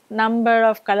less number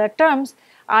of color terms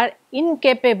are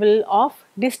incapable of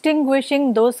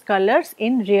distinguishing those colors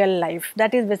in real life.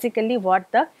 That is basically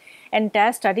what the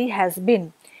entire study has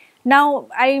been. Now,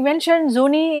 I mentioned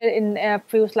Zuni in a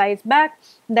few slides back,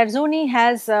 that Zuni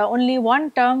has only one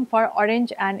term for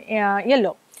orange and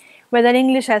yellow, whether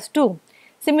English has two.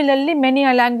 Similarly, many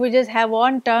languages have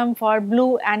one term for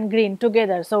blue and green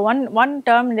together. So, one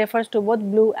term refers to both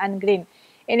blue and green.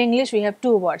 In English, we have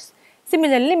two words.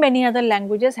 Similarly, many other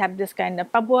languages have this kind of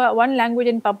one language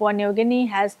in Papua New Guinea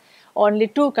has only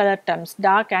two color terms,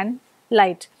 dark and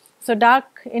light. So,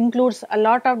 dark includes a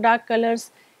lot of dark colors,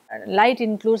 light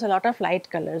includes a lot of light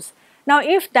colors. Now,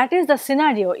 if that is the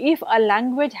scenario, if a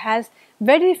language has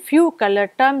very few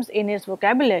color terms in its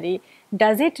vocabulary,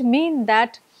 does it mean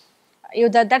that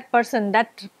that person,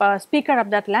 that speaker of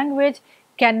that language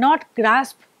cannot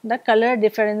grasp the color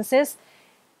differences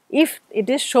if it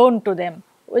is shown to them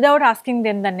without asking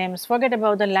them the names? Forget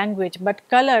about the language, but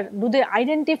color, do they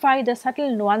identify the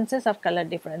subtle nuances of color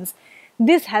difference?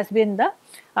 This has been the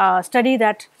study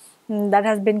that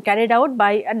has been carried out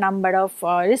by a number of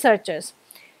researchers.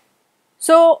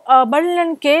 So, Burnell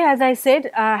and Kay, as I said,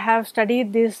 have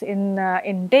studied this in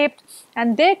depth,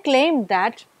 and they claimed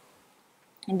that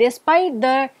despite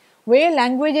the way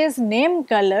languages name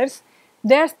colors,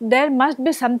 there must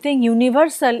be something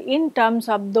universal in terms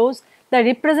of the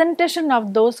representation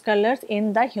of those colors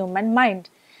in the human mind.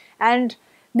 And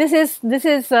this is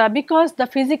because the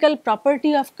physical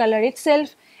property of color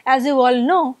itself, as you all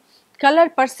know, color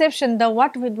perception,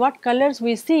 with what colors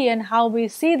we see and how we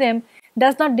see them,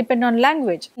 does not depend on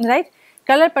language, right?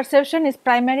 Color perception is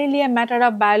primarily a matter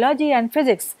of biology and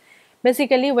physics.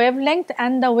 Basically, wavelength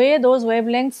and the way those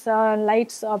wavelengths,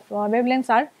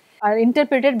 wavelengths are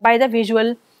interpreted by the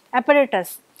visual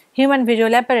apparatus, human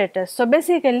visual apparatus. So,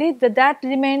 basically that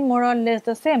remain more or less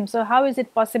the same. So, how is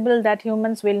it possible that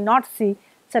humans will not see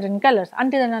certain colors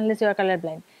until and unless you are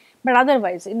colorblind, but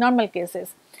otherwise in normal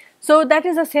cases. So, that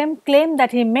is the same claim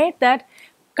that he made, that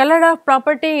color of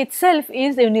property itself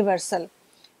is universal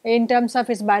in terms of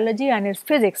its biology and its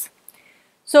physics.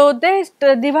 So, they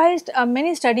devised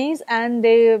many studies and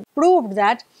they proved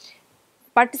that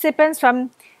participants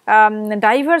from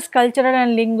diverse cultural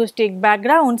and linguistic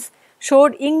backgrounds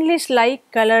showed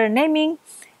English-like color naming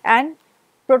and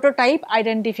prototype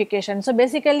identification. So,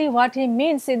 basically what he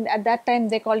means, at that time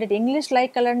they called it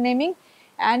English-like color naming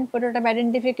and prototype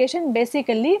identification.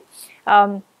 Basically,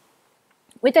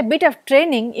 with a bit of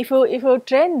training, if you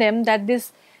train them that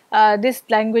this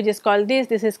language is called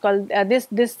this is called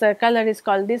this color is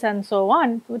called this, and so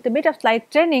on, with a bit of slight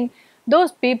training,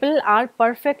 those people are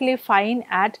perfectly fine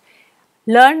at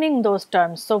learning those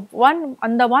terms. So,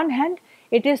 on the one hand,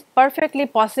 it is perfectly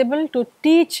possible to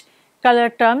teach color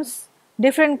terms,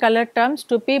 different color terms,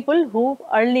 to people who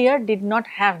earlier did not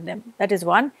have them. That is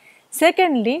one.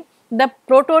 Secondly, the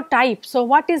prototype. So,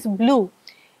 what is blue?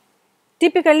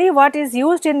 Typically, what is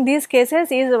used in these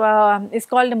cases is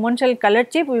called a Monchel color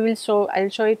chip. I will show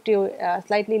it to you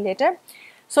slightly later.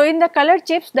 So, in the color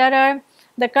chips, the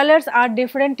colors are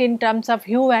different in terms of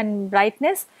hue and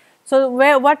brightness. So,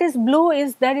 what is blue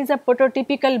is, there is a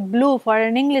prototypical blue for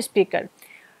an English speaker.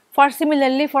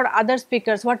 Similarly for other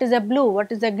speakers, what is a blue,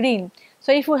 what is a green?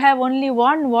 So, if you have only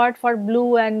one word for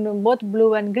blue and both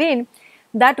blue and green,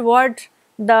 that word,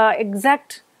 the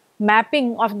exact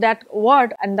mapping of that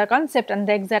word and the concept and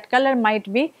the exact color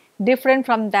might be different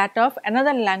from that of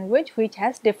another language which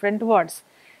has different words.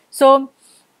 So,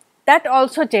 that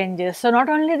also changes. So, not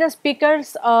only the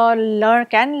speakers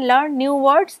can learn new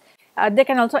words, they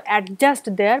can also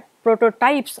adjust their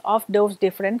prototypes of those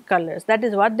different colors. That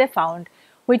is what they found,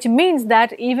 which means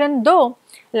that even though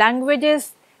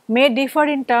languages may differ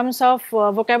in terms of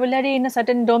vocabulary in a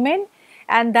certain domain,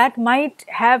 and that might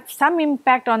have some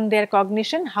impact on their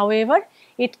cognition, however,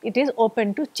 it is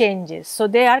open to changes. So,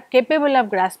 they are capable of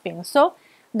grasping. So,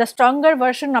 the stronger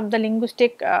version of the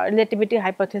linguistic relativity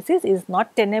hypothesis is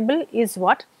not tenable, is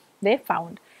what they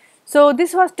found. So,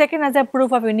 this was taken as a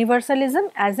proof of universalism,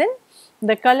 as in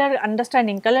the color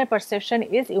understanding, color perception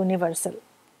is universal.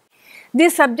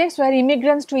 These subjects were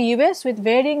immigrants to US with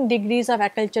varying degrees of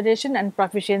acculturation and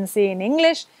proficiency in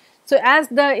English. So, as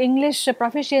the English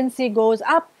proficiency goes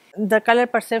up, the color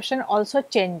perception also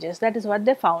changes. That is what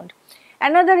they found.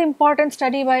 Another important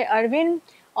study by Irwin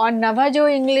on Navajo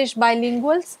English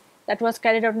bilinguals that was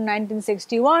carried out in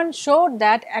 1961 showed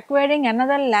that acquiring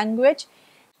another language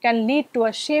can lead to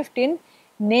a shift in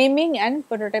naming and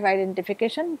prototype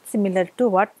identification, similar to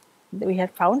what we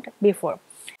had found before.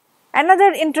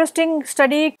 Another interesting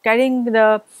study carrying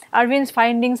the Irwin's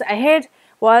findings ahead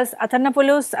was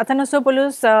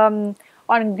Athanasopoulos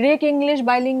on Greek English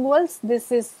bilinguals.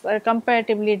 This is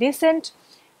comparatively recent.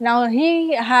 Now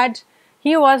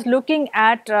he was looking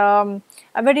at a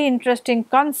very interesting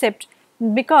concept,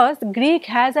 because Greek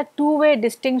has a two-way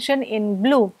distinction in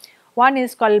blue. One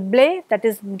is called ble, that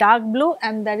is dark blue,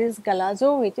 and that is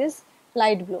galazo, which is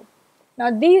light blue.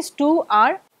 Now these two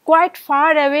are quite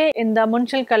far away in the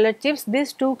Munchel color chips.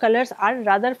 These two colors are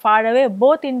rather far away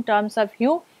both in terms of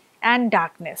hue and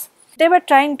darkness. They were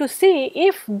trying to see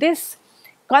if this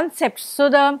concept, so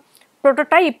the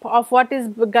prototype of what is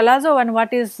galazo and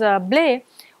what is ble,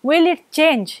 will it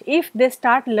change if they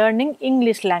start learning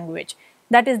English language?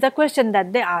 That is the question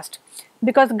that they asked,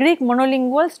 because Greek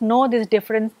monolinguals know this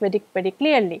difference very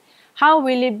clearly. How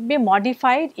will it be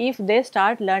modified if they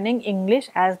start learning English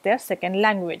as their second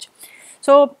language?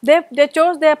 So they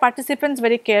chose their participants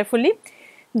very carefully.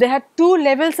 They had two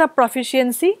levels of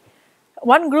proficiency.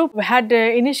 One group had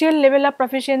initial level of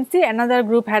proficiency, another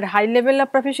group had high level of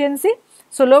proficiency.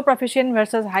 So low proficient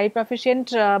versus high proficient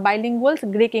bilinguals,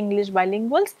 Greek English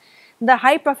bilinguals. The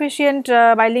high proficient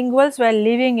bilinguals were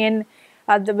living in,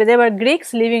 they were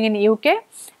Greeks living in UK,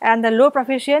 and the low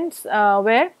proficients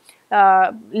were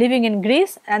living in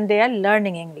Greece, and they are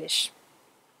learning English.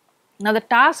 Now the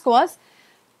task was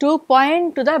to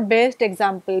point to the best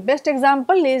example. Best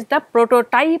example is the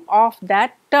prototype of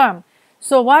that term.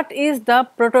 So what is the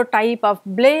prototype of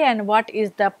ble and what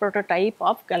is the prototype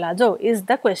of galazo is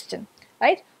the question,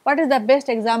 right? What is the best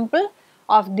example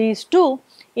of these two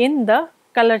in the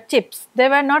color chips? They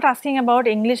were not asking about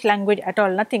English language at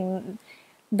all, nothing.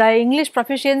 The English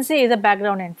proficiency is a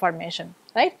background information,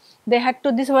 right? They had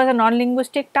to, this was a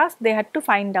non-linguistic task, they had to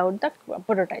find out the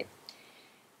prototype.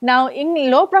 Now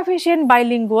in low proficient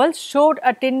bilinguals showed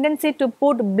a tendency to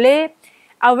put ble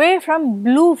away from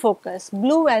blue focus,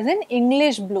 blue as in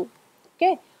English blue,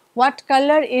 okay. What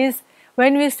color is,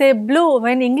 when we say blue,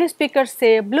 when English speakers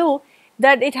say blue,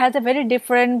 that it has a very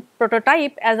different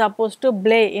prototype as opposed to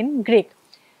ble in Greek.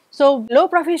 So low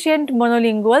proficient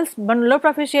monolinguals, low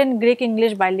proficient Greek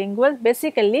English bilinguals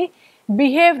basically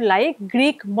behave like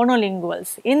Greek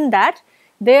monolinguals in that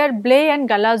their ble and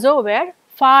galazo were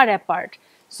far apart.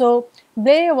 So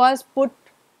ble was put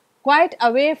quite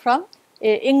away from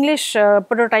English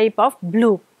prototype of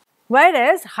blue,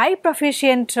 whereas high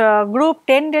proficient group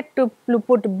tended to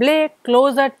put ble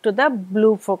closer to the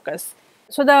blue focus.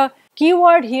 So the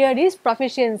keyword here is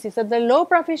proficiency. So the low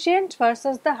proficient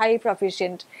versus the high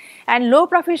proficient, and low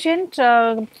proficient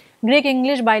Greek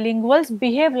English bilinguals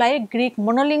behave like Greek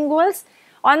monolinguals.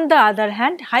 On the other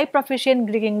hand, high proficient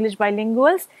Greek English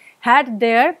bilinguals had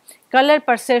their color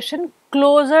perception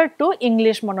closer to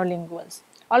English monolinguals.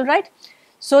 All right.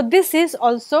 So this is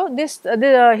also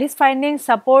his findings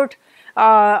support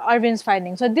Irwin's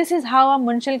findings. So this is how a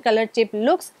Munchel color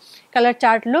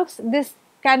chart looks. This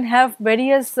can have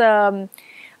various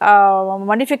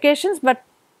modifications, but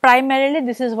primarily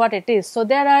this is what it is. So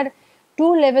there are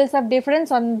two levels of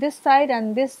difference on this side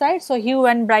and this side. So hue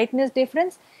and brightness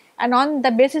difference, and on the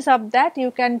basis of that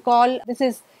you can call, this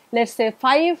is, let's say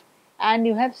 5, and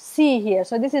you have C here.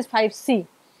 So this is 5C.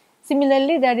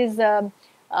 Similarly, there is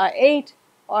 8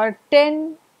 or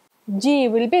 10G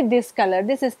will be this color,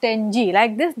 this is 10G,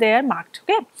 like this they are marked,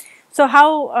 okay. So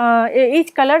how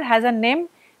each color has a name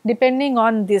depending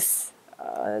on this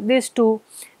these two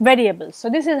variables. So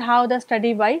this is how the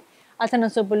study by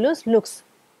Athanasopoulos looks.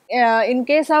 In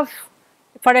case of,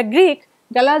 for a Greek,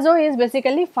 galazo is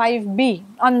basically 5B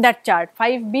on that chart.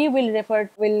 5B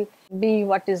will be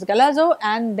what is galazo,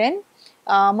 and then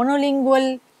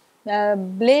monolingual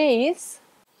ble is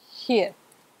here,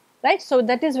 right. So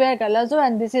that is where galazo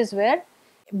and this is where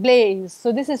ble is.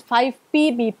 So this is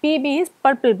 5PB, PB is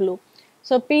purple blue.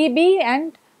 So PB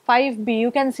and 5B,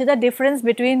 you can see the difference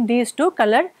between these two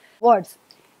color words.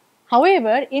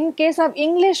 However, in case of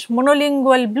English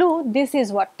monolingual blue, this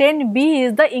is what 10B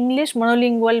is the English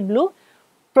monolingual blue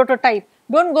prototype.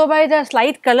 Don't go by the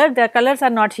slide color, the colors are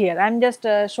not here. I am just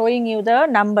showing you the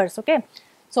numbers, okay.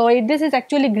 So this is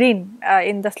actually green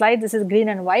in the slide, this is green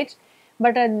and white,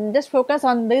 but just focus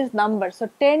on these numbers. So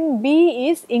 10B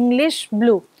is English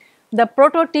blue. The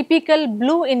prototypical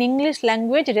blue in English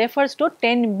language refers to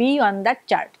 10B on that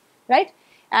chart, right?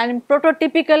 And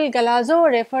prototypical galazo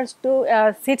refers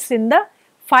to sits in the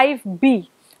 5B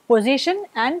position,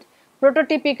 and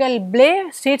prototypical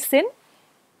ble sits in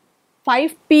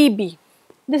 5PB.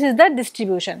 This is the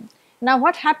distribution. Now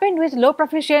what happened with low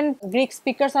proficient Greek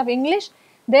speakers of English?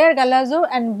 Their galazo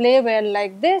and ble were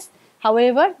like this.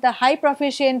 However, the high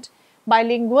proficient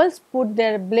bilinguals put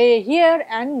their ble here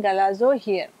and galazo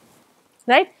here,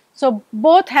 right. So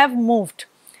both have moved,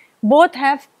 both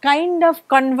have kind of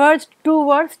converged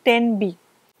towards 10B.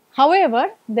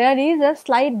 However, there is a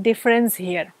slight difference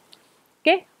here.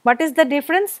 Okay, what is the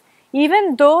difference?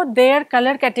 Even though their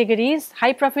color categories,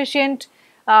 high proficient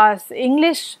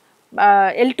English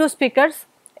L2 speakers,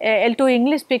 L2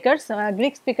 English speakers,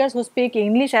 Greek speakers who speak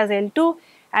English as L2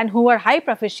 and who are high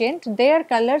proficient, their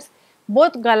colors,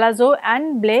 both galazo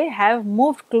and ble, have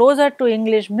moved closer to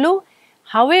English blue.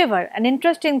 However, an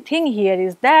interesting thing here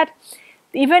is that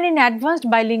even in advanced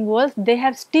bilinguals, they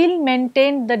have still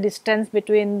maintained the distance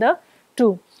between the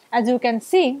two. As you can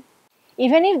see,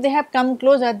 even if they have come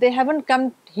closer, they haven't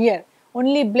come here.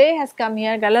 Only ble has come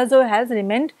here, galazo has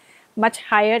remained much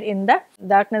higher in the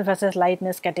darkness versus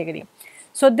lightness category.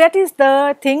 So that is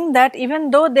the thing, that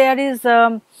even though there is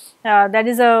a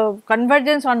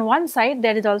convergence on one side,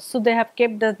 there is also, they have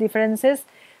kept the differences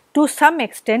to some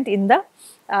extent in the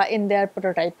in their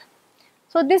prototype.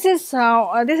 So this is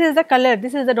the color,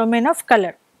 this is the domain of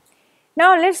color.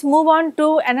 Now let us move on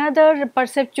to another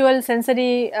perceptual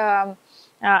sensory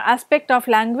aspect of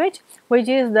language, which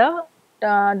is the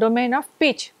domain of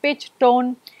pitch,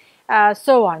 tone,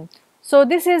 so on. So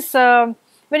this is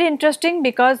very interesting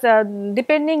because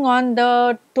depending on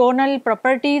the tonal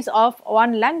properties of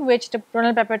one language, the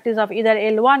tonal properties of either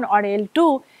L1 or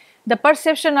L2, the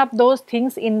perception of those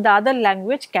things in the other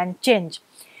language can change.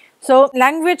 So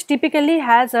language typically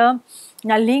has a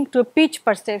link to pitch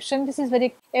perception. This is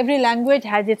every language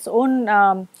has its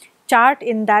own chart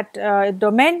in that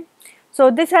domain.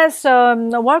 So this has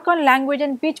work on language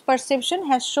and pitch perception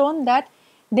has shown that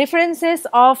differences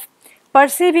of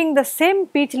perceiving the same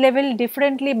pitch level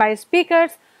differently by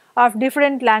speakers of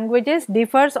different languages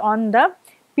differs on the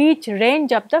pitch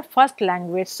range of the first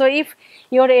language. So if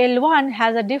your L1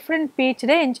 has a different pitch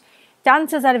range,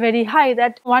 chances are very high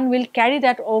that one will carry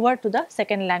that over to the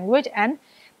second language, and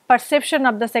perception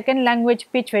of the second language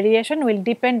pitch variation will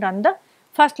depend on the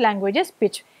first language's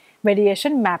pitch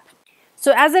variation map.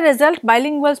 So as a result,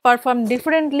 bilinguals perform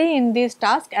differently in this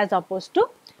task as opposed to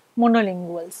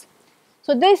monolinguals.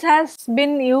 So this has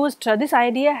been used, this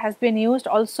idea has been used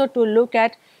also to look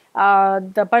at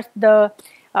the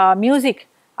music,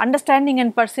 understanding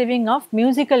and perceiving of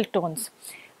musical tones.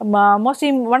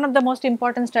 One of the most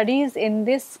important studies in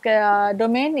this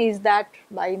domain is that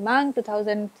by Mang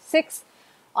 2006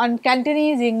 on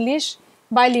Cantonese English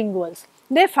bilinguals.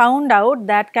 They found out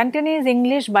that Cantonese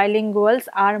English bilinguals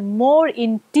are more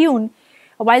in tune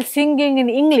while singing in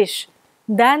English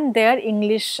than their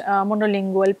English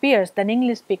monolingual peers, than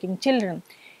English speaking children.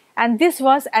 And this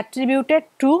was attributed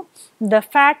to the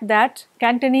fact that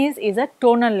Cantonese is a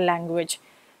tonal language.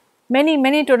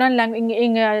 Many tonal language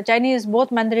in Chinese,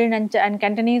 both Mandarin and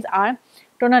Cantonese are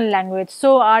tonal language.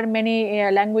 So are many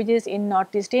languages in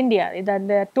Northeast India.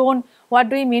 The tone, what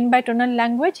do we mean by tonal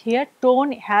language? Here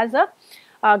tone has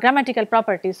a grammatical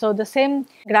property. So the same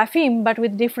grapheme but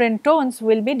with different tones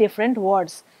will be different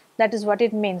words. That is what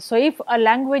it means. So if a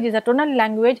language is a tonal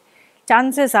language,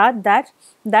 chances are that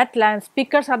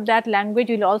speakers of that language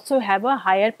will also have a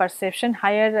higher perception,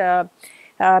 higher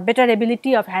better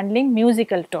ability of handling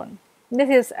musical tone. This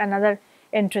is another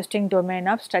interesting domain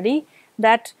of study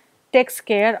that takes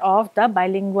care of the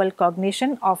bilingual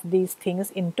cognition of these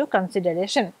things into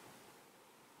consideration.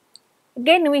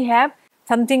 Again, we have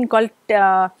something called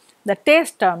the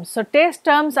taste terms. So taste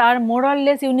terms are more or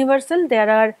less universal. There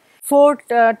are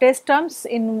 4 taste terms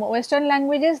in Western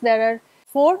languages. There are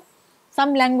 4.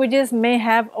 Some languages may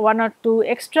have 1 or 2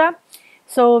 extra.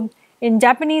 So in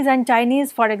Japanese and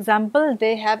Chinese, for example,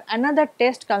 they have another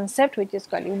taste concept which is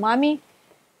called umami.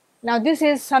 Now this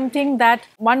is something that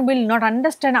one will not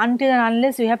understand until and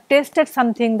unless you have tasted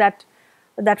something that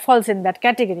falls in that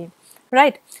category,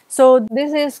 right? So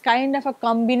this is kind of a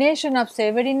combination of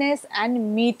savoriness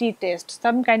and meaty taste,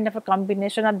 some kind of a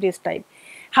combination of this type.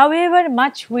 However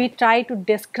much we try to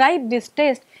describe this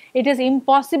taste, it is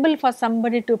impossible for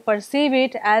somebody to perceive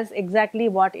it as exactly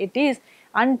what it is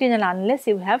until and unless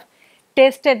you have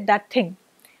tasted that thing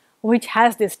which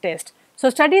has this taste. So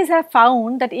studies have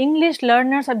found that English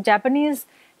learners of Japanese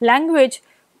language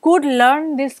could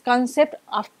learn this concept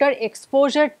after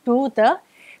exposure to the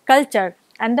culture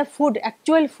and the food,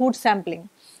 actual food sampling.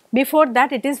 Before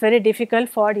that, it is very difficult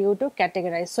for you to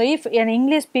categorize. So if an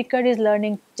English speaker is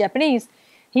learning Japanese,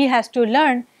 he has to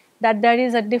learn that there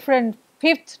is a different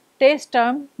 5th taste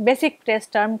term, basic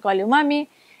taste term called umami,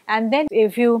 and then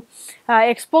if you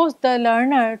expose the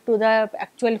learner to the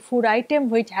actual food item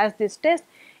which has this taste,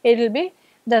 it will be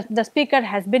the speaker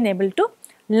has been able to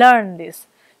learn this.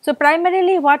 So,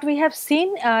 primarily what we have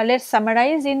seen, let us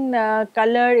summarize in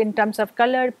color, in terms of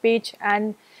color, pitch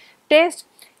and taste.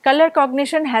 Color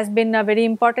cognition has been a very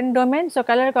important domain. So,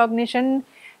 color cognition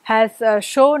has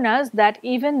shown us that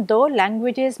even though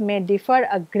languages may differ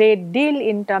a great deal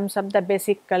in terms of the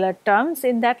basic color terms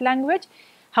in that language,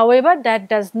 however, that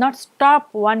does not stop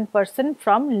one person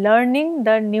from learning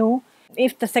the new.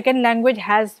 If the second language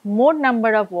has more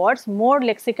number of words, more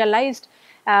lexicalized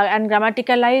and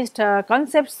grammaticalized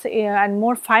concepts and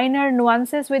more finer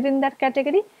nuances within that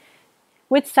category,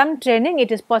 with some training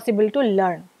it is possible to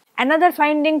learn. Another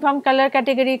finding from color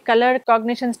category, color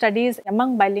cognition studies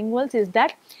among bilinguals is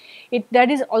that there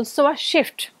is also a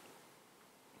shift.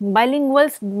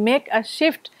 Bilinguals make a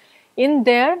shift in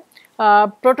their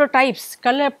prototypes,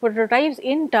 color prototypes,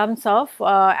 in terms of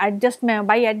adjustment,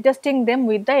 by adjusting them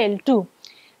with the L2.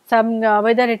 Some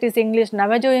whether it is English,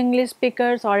 Navajo English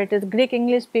speakers or it is Greek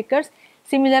English speakers,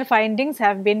 similar findings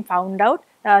have been found out,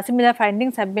 similar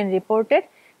findings have been reported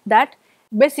that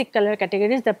basic color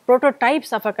categories, the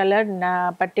prototypes of a color,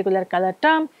 particular color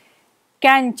term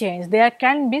can change, there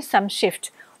can be some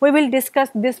shift. We will discuss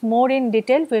this more in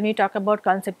detail when we talk about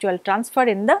conceptual transfer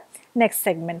in the next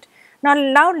segment. Now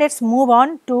let us move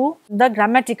on to the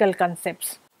grammatical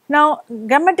concepts. Now,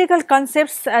 grammatical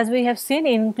concepts, as we have seen,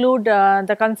 include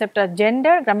the concept of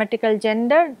gender, grammatical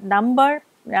gender, number,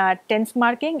 tense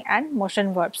marking and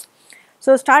motion verbs.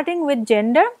 So, starting with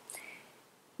gender,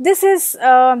 this is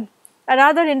a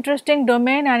rather interesting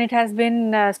domain and it has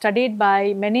been studied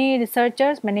by many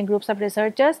researchers, many groups of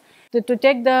researchers to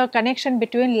take the connection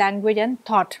between language and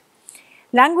thought.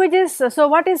 Languages, so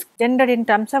what is gender in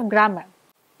terms of grammar?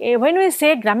 When we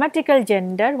say grammatical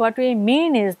gender, what we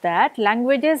mean is that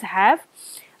languages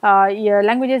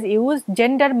use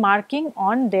gender marking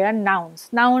on their nouns,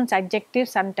 adjectives,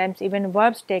 sometimes even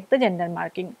verbs take the gender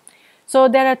marking. So,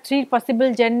 there are three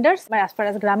possible genders as far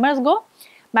as grammars go: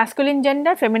 masculine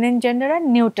gender, feminine gender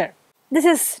and neuter. This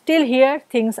is till here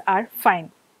things are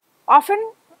fine.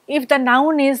 Often if the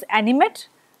noun is animate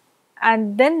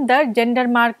and then the gender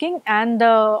marking and the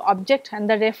object and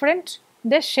the referent,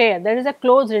 they share, there is a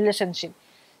close relationship.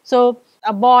 So,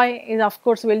 a boy is of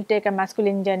course will take a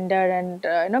masculine gender and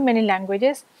many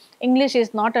languages. English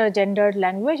is not a gendered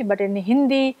language, but in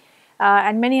Hindi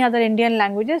and many other Indian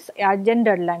languages are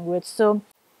gendered language. So,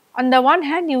 on the one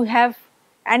hand you have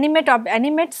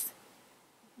animates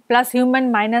plus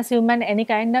human minus human, any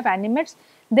kind of animates,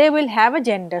 they will have a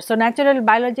gender. So, natural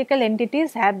biological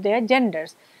entities have their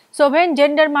genders. So, when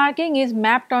gender marking is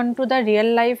mapped onto the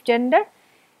real life gender,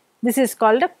 this is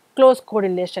called a close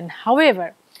correlation.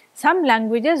 However, some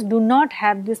languages do not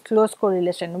have this close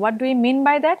correlation. What do we mean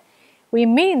by that? We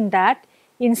mean that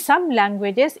in some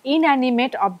languages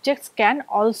inanimate objects can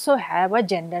also have a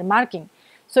gender marking.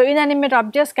 So, inanimate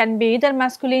objects can be either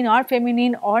masculine or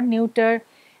feminine or neuter,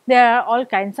 there are all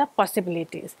kinds of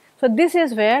possibilities. So, this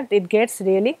is where it gets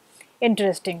really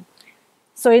interesting.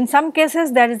 So, in some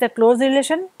cases there is a close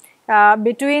relation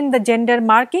between the gender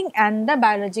marking and the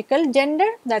biological gender,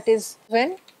 that is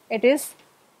when it is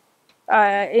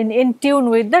in tune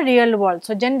with the real world.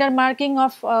 So, gender marking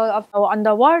on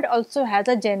the word also has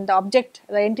a gender, object,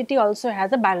 the entity also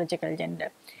has a biological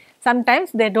gender.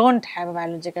 Sometimes they do not have a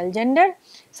biological gender.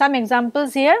 Some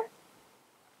examples here,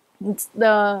 it's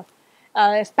the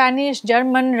Spanish,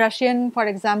 German, Russian for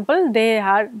example, they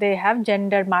have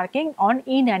gender marking on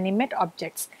inanimate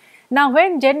objects. Now,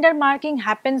 when gender marking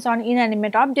happens on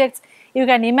inanimate objects, you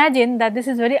can imagine that this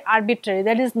is very arbitrary,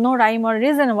 there is no rhyme or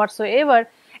reason whatsoever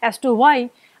as to why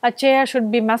a chair should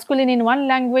be masculine in one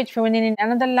language, feminine in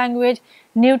another language,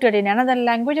 neuter in another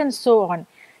language and so on.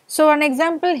 So, an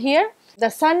example here, the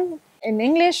sun in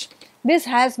English, this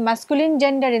has masculine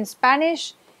gender in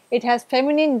Spanish, it has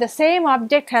feminine, the same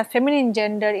object has feminine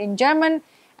gender in German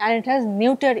and it has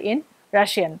neuter in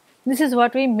Russian. This is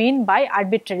what we mean by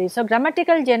arbitrary. So,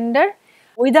 grammatical gender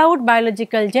without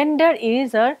biological gender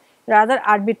is a rather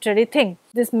arbitrary thing.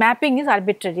 This mapping is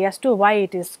arbitrary as to why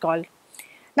it is called.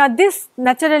 Now, this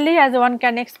naturally, as one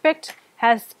can expect,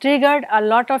 has triggered a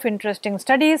lot of interesting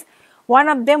studies. One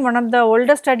of the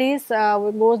older studies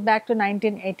goes back to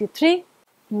 1983.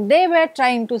 They were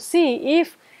trying to see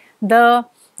if the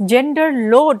gender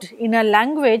load in a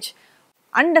language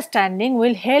understanding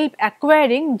will help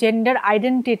acquiring gender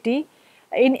identity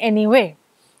in any way.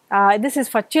 This is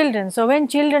for children. So, when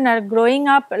children are growing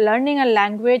up learning a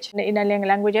language in a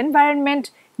language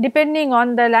environment, depending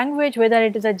on the language, whether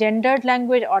it is a gendered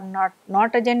language or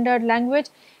not a gendered language,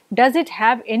 does it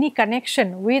have any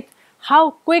connection with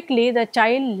how quickly the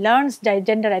child learns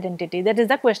gender identity? That is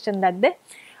the question that they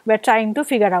were trying to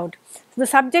figure out. So, the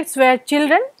subjects were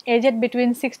children aged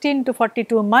between 16 to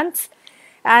 42 months,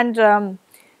 and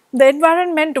the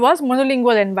environment was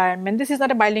monolingual environment. This is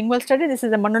not a bilingual study, this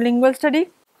is a monolingual study.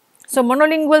 So,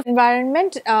 monolingual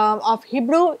environment of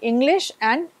Hebrew, English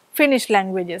and Finnish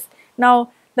languages.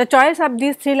 Now, the choice of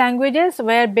these three languages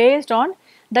were based on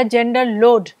the gender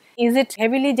load. Is it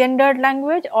heavily gendered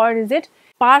language, or is it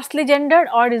sparsely gendered,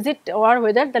 or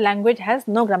whether the language has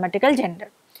no grammatical gender,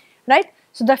 right?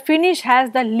 So, the Finnish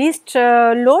has the least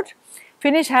load.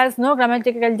 Finnish has no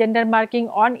grammatical gender marking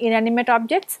on inanimate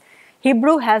objects.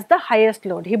 Hebrew has the highest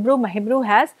load. Hebrew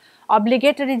has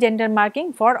obligatory gender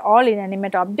marking for all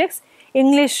inanimate objects.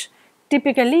 English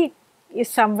typically is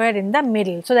somewhere in the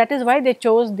middle. So, that is why they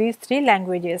chose these three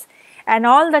languages, and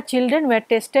all the children were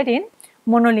tested in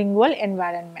monolingual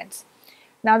environments.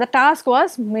 Now, the task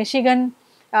was Michigan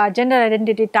gender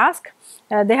identity task.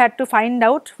 They had to find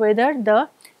out whether the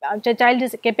child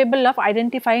is capable of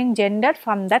identifying gender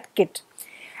from that kit,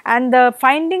 and the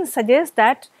findings suggest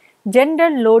that gender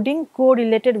loading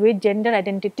correlated with gender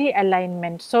identity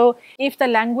alignment. So, if the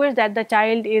language that the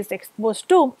child is exposed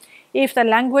to, if the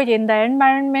language in the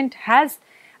environment has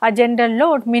a gender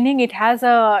load, meaning it has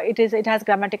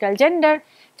grammatical gender,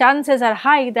 chances are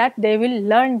high that they will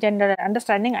learn gender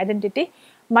understanding identity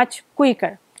much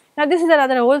quicker. Now, this is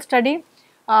another old study.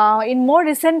 In more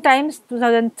recent times,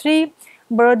 2003,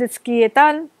 Boroditsky et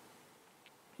al.,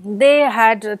 they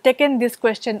had taken this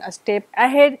question a step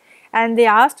ahead, and they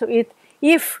asked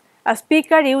if a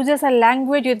speaker uses a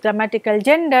language with grammatical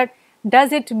gender,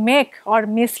 does it make or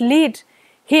mislead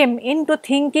him into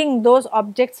thinking those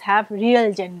objects have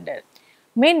real gender?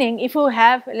 Meaning, if you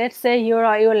have, let us say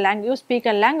you speak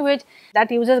a language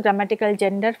that uses grammatical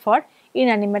gender for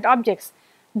inanimate objects,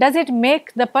 does it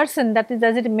make the person, that is,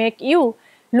 does it make you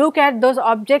look at those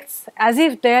objects as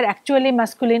if they are actually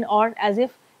masculine or as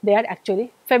if they are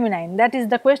actually feminine? That is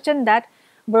the question that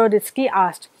Boroditsky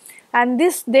asked. And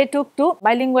this they took to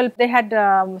bilingual, they had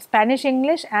Spanish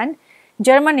English and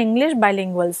German English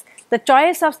bilinguals. The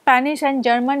choice of Spanish and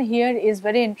German here is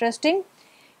very interesting.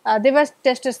 They were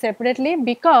tested separately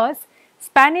because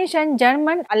Spanish and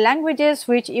German are languages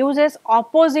which uses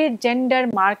opposite gender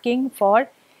marking for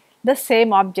the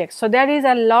same object. So, there is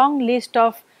a long list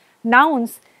of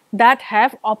nouns that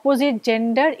have opposite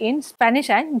gender in Spanish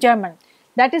and German.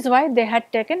 That is why they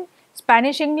had taken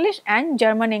Spanish English and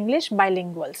German English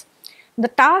bilinguals. The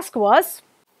task was,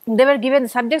 the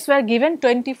subjects were given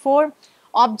 24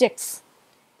 objects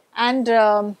and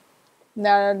the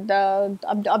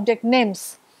object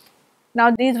names. Now,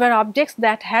 these were objects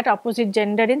that had opposite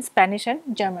gender in Spanish and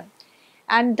German,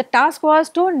 and the task was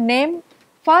to name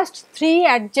first 3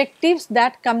 adjectives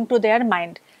that come to their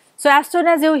mind. So, as soon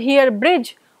as you hear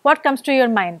bridge, what comes to your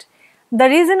mind? The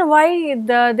reason why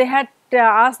they had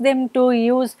asked them to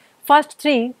use first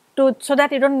 3 so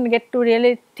that you do not get to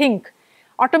really think.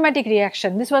 Automatic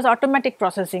reaction, this was automatic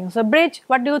processing. So, bridge,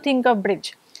 what do you think of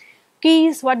bridge?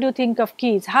 Keys, what do you think of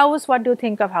keys? House, what do you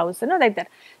think of house? Like that.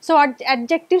 So,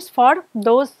 adjectives for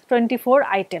those 24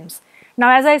 items.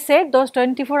 Now, as I said, those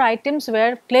 24 items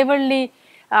were cleverly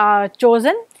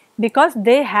chosen because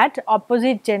they had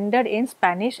opposite gender in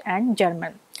Spanish and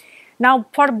German. Now,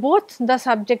 for both the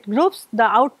subject groups, the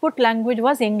output language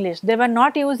was English. They were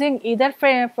not using either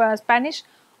Spanish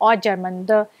or German.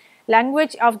 The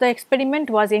language of the experiment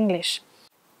was English.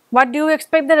 What do you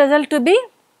expect the result to be?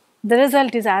 The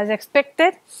result is as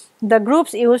expected. The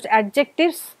groups used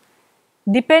adjectives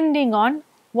depending on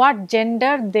what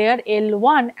gender their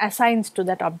L1 assigns to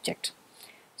that object.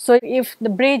 So, if the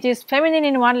bridge is feminine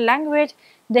in one language,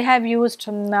 they have used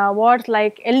words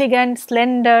like elegant,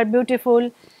 slender,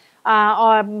 beautiful,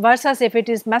 or versus if it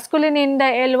is masculine in the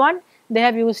L1, they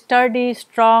have used sturdy,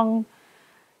 strong,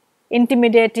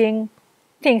 intimidating,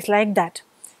 things like that.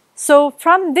 So,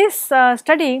 from this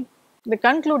study, they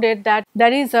concluded that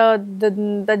there is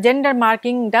the gender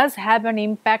marking does have an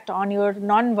impact on your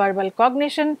non-verbal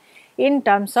cognition in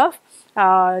terms of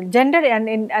gender,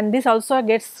 and this also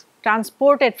gets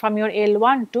transported from your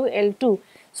L1 to L2.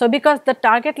 So, because the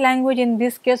target language in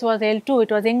this case was L2,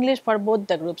 it was English for both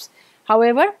the groups.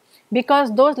 However,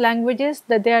 because those languages,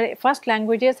 their first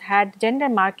languages had gender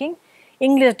marking,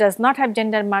 English does not have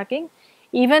gender marking.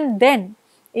 Even then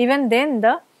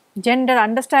the gender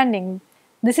understanding,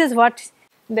 this is what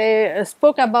they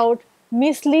spoke about,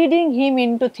 misleading him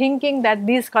into thinking that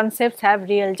these concepts have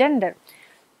real gender.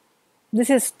 This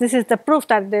is the proof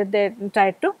that they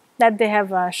tried to that they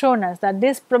have shown us, that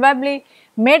this probably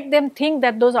made them think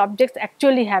that those objects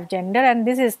actually have gender, and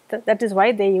that is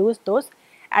why they use those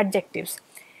adjectives.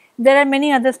 There are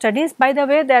many other studies. By the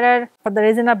way, for the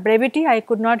reason of brevity, I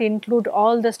could not include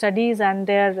all the studies and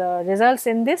their results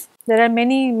in this. There are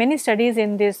many studies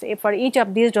in this. For each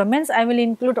of these domains, I will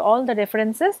include all the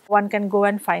references. One can go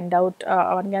and find out,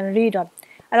 one can read on.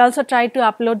 I will also try to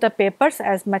upload the papers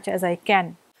as much as I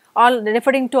can.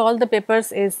 Referring to all the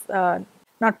papers is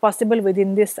not possible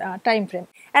within this time frame.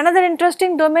 Another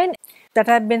interesting domain that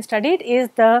have been studied is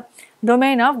the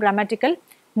domain of grammatical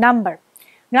number.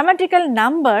 Grammatical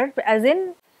number as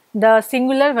in the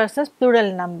singular versus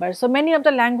plural number. So, many of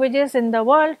the languages in the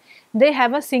world, they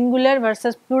have a singular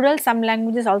versus plural. Some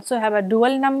languages also have a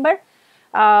dual number,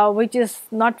 which is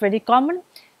not very common.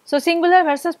 So, singular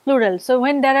versus plural. So,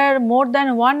 when there are more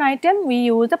than one item, we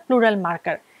use a plural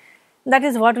marker. That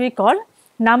is what we call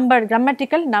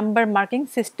grammatical number marking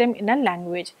system in a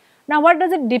language. Now, what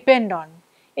does it depend on?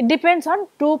 It depends on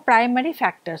two primary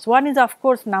factors. One is of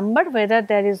course number, whether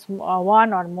there is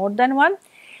one or more than one.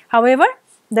 However,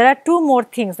 there are two more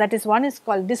things, that is, one is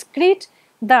called discrete,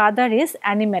 the other is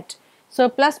animate. So,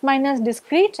 plus minus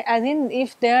discrete, as in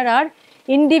if there are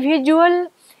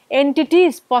individual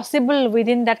entities possible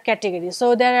within that category.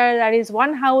 So, there is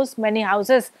one house, many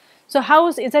houses. So,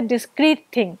 house is a discrete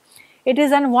thing, it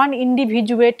is an one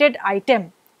individuated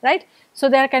item, right. So,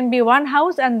 there can be one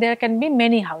house and there can be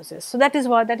many houses. So, that is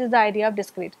the idea of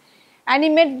discrete.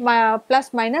 Animate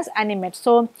plus minus animate.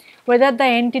 So, whether the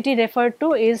entity referred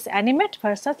to is animate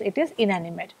versus it is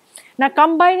inanimate. Now,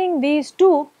 combining these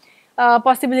two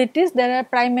possibilities, there are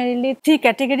primarily three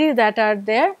categories that are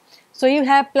there. So, you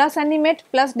have plus animate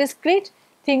plus discrete,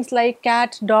 things like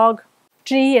cat, dog,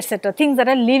 tree, etc., things that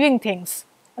are living things,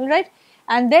 alright.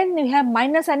 And then you have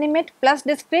minus animate plus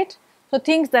discrete. So,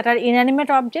 things that are inanimate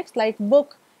objects like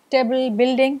book, table,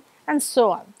 building and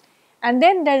so on. And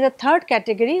then there is a third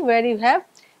category where you have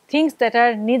things that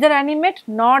are neither animate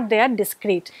nor they are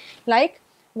discrete, like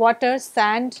water,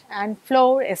 sand and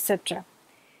floor, etc.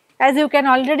 As you can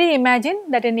already imagine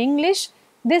that in English,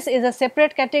 this is a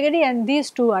separate category and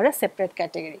these two are a separate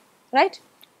category, right.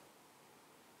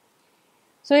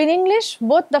 So, in English,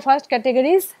 both the first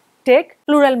categories take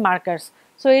plural markers.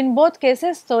 So, in both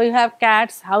cases, so you have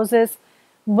cats, houses,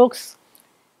 books,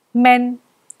 men,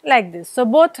 like this. So,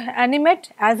 both animate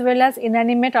as well as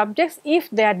inanimate objects, if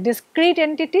they are discrete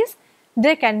entities,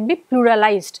 they can be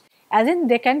pluralized, as in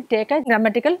they can take a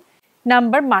grammatical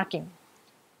number marking.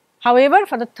 However,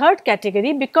 for the third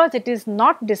category, because it is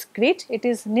not discrete, it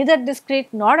is neither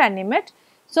discrete nor animate,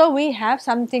 so we have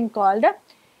something called a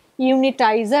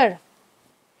unitizer.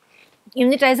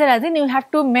 Unitizer, as in you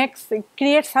have to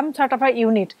create some sort of a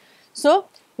unit. So,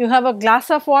 you have a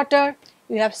glass of water,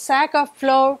 you have sack of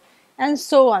flour and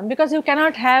so on, because you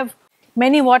cannot have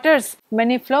many waters,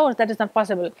 many flours, that is not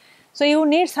possible. So, you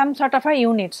need some sort of a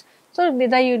unit. So,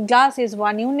 the glass is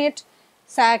one unit,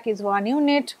 sack is one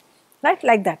unit, right,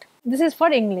 like that. This is for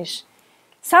English.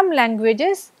 Some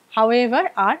languages, however,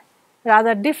 are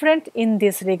rather different in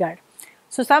this regard.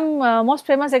 So, some most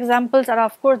famous examples are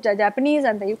of course the Japanese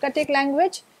and the Yucatec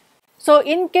language. So,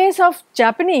 in case of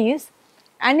Japanese,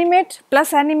 animate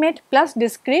plus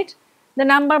discrete, the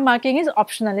number marking is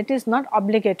optional, it is not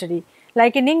obligatory.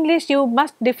 Like in English, you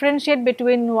must differentiate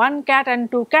between one cat and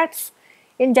two cats.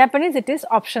 In Japanese, it is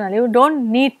optional, you do not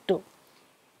need to.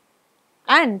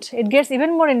 And it gets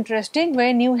even more interesting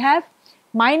when you have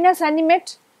minus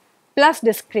animate plus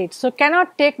discrete. So,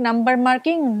 cannot take number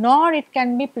marking nor it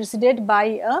can be preceded by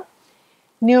a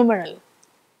numeral.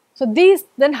 So, these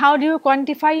then how do you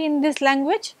quantify in this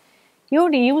language? You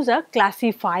would use a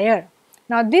classifier.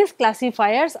 Now, these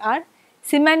classifiers are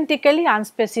semantically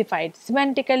unspecified.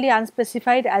 Semantically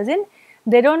unspecified as in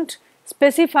they do not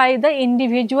specify the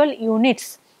individual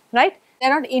units, right. They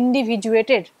are not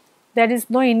individuated. There is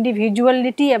no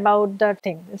individuality about the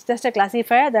thing. It is just a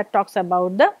classifier that talks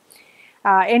about the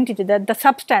entity, the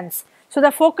substance. So,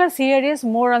 the focus here is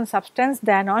more on substance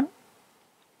than on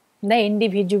the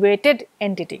individuated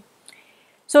entity.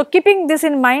 So, keeping this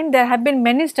in mind, there have been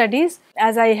many studies,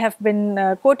 as I have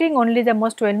been quoting only the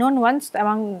most well known ones,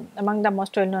 among the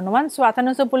most well known ones. So,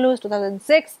 Athanasopoulos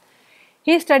 2006,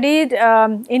 he studied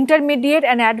intermediate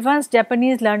and advanced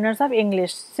Japanese learners of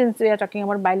English, since we are talking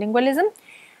about bilingualism.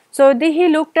 So, he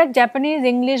looked at Japanese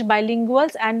English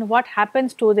bilinguals and what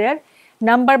happens to their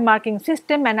number marking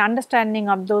system and understanding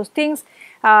of those things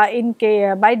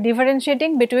by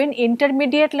differentiating between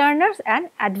intermediate learners and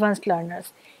advanced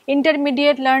learners.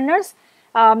 Intermediate learners,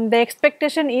 the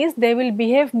expectation is they will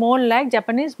behave more like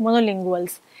Japanese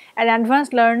monolinguals, and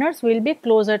advanced learners will be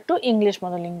closer to English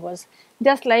monolinguals.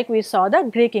 just like we saw the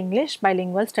Greek-English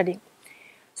bilingual study.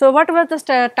 So what was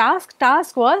the task?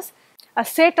 Task was a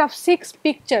set of 6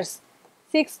 pictures,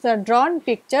 6 drawn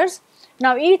pictures,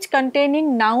 now each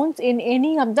containing nouns in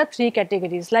any of the 3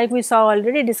 categories, like we saw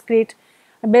already, discrete,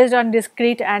 based on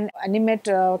discrete and animate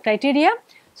criteria.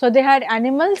 So they had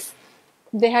animals,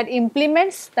 they had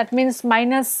implements, that means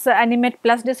minus animate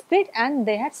plus discrete, and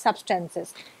they had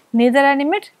substances, neither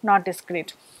animate nor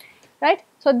discrete, right.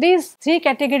 So these 3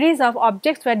 categories of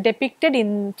objects were depicted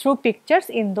through pictures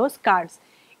in those cards.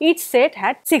 Each set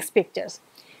had 6 pictures.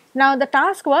 Now the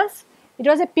task was, it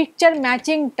was a picture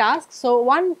matching task. So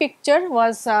one picture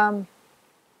was,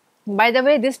 by the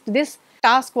way, this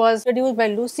task was produced by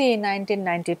Lucy in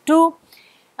 1992.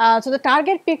 So the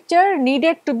target picture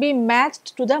needed to be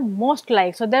matched to the most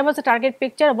like. So there was a target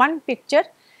picture, one picture,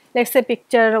 let us say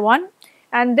picture 1,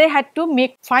 and they had to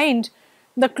find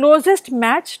the closest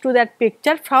match to that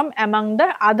picture from among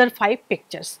the other 5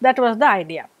 pictures. That was the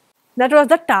idea. That was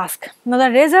the task. Now the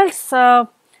results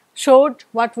showed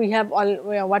what we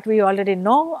already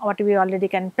know, what we already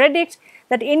can predict,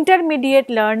 that intermediate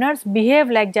learners behave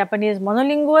like Japanese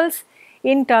monolinguals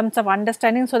in terms of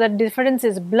understanding. So the difference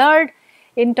is blurred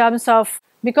in terms of,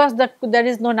 because there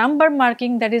is no number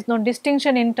marking, there is no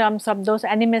distinction in terms of those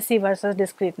animacy versus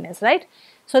discreteness, right.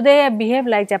 So they behave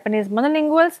like Japanese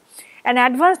monolinguals, and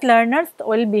advanced learners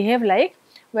will behave like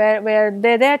where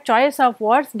their choice of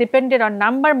words depended on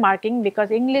number marking,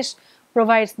 because English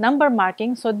provides number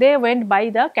marking. So they went by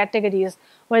the categories,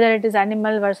 whether it is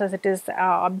animal versus it is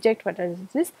object, whether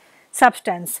it is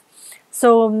substance.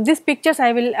 So these pictures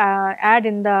I will add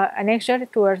in the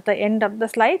annexure towards the end of the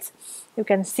slides, you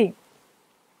can see.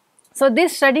 So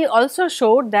this study also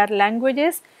showed that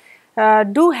languages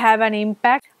do have an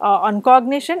impact on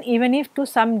cognition, even if to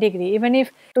some degree,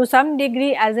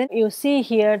 as in you see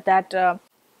here that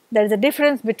there is a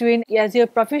difference between, as your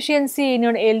proficiency in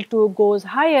your L2 goes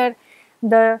higher,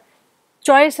 the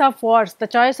choice of words, the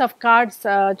choice of cards,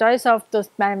 choice of the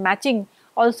matching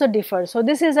also differs. So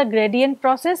this is a gradient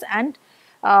process, and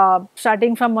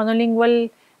starting from monolingual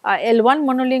L1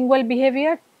 monolingual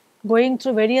behavior, going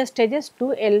through various stages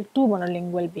to L2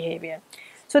 monolingual behavior.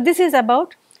 So this is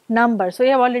about number. So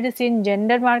you have already seen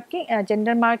gender marking and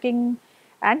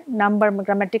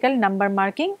grammatical number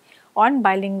marking on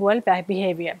bilingual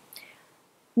behavior.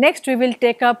 Next we will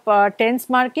take up tense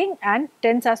marking and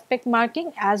tense aspect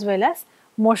marking, as well as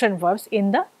motion verbs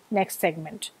in the next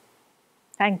segment.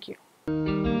 Thank you.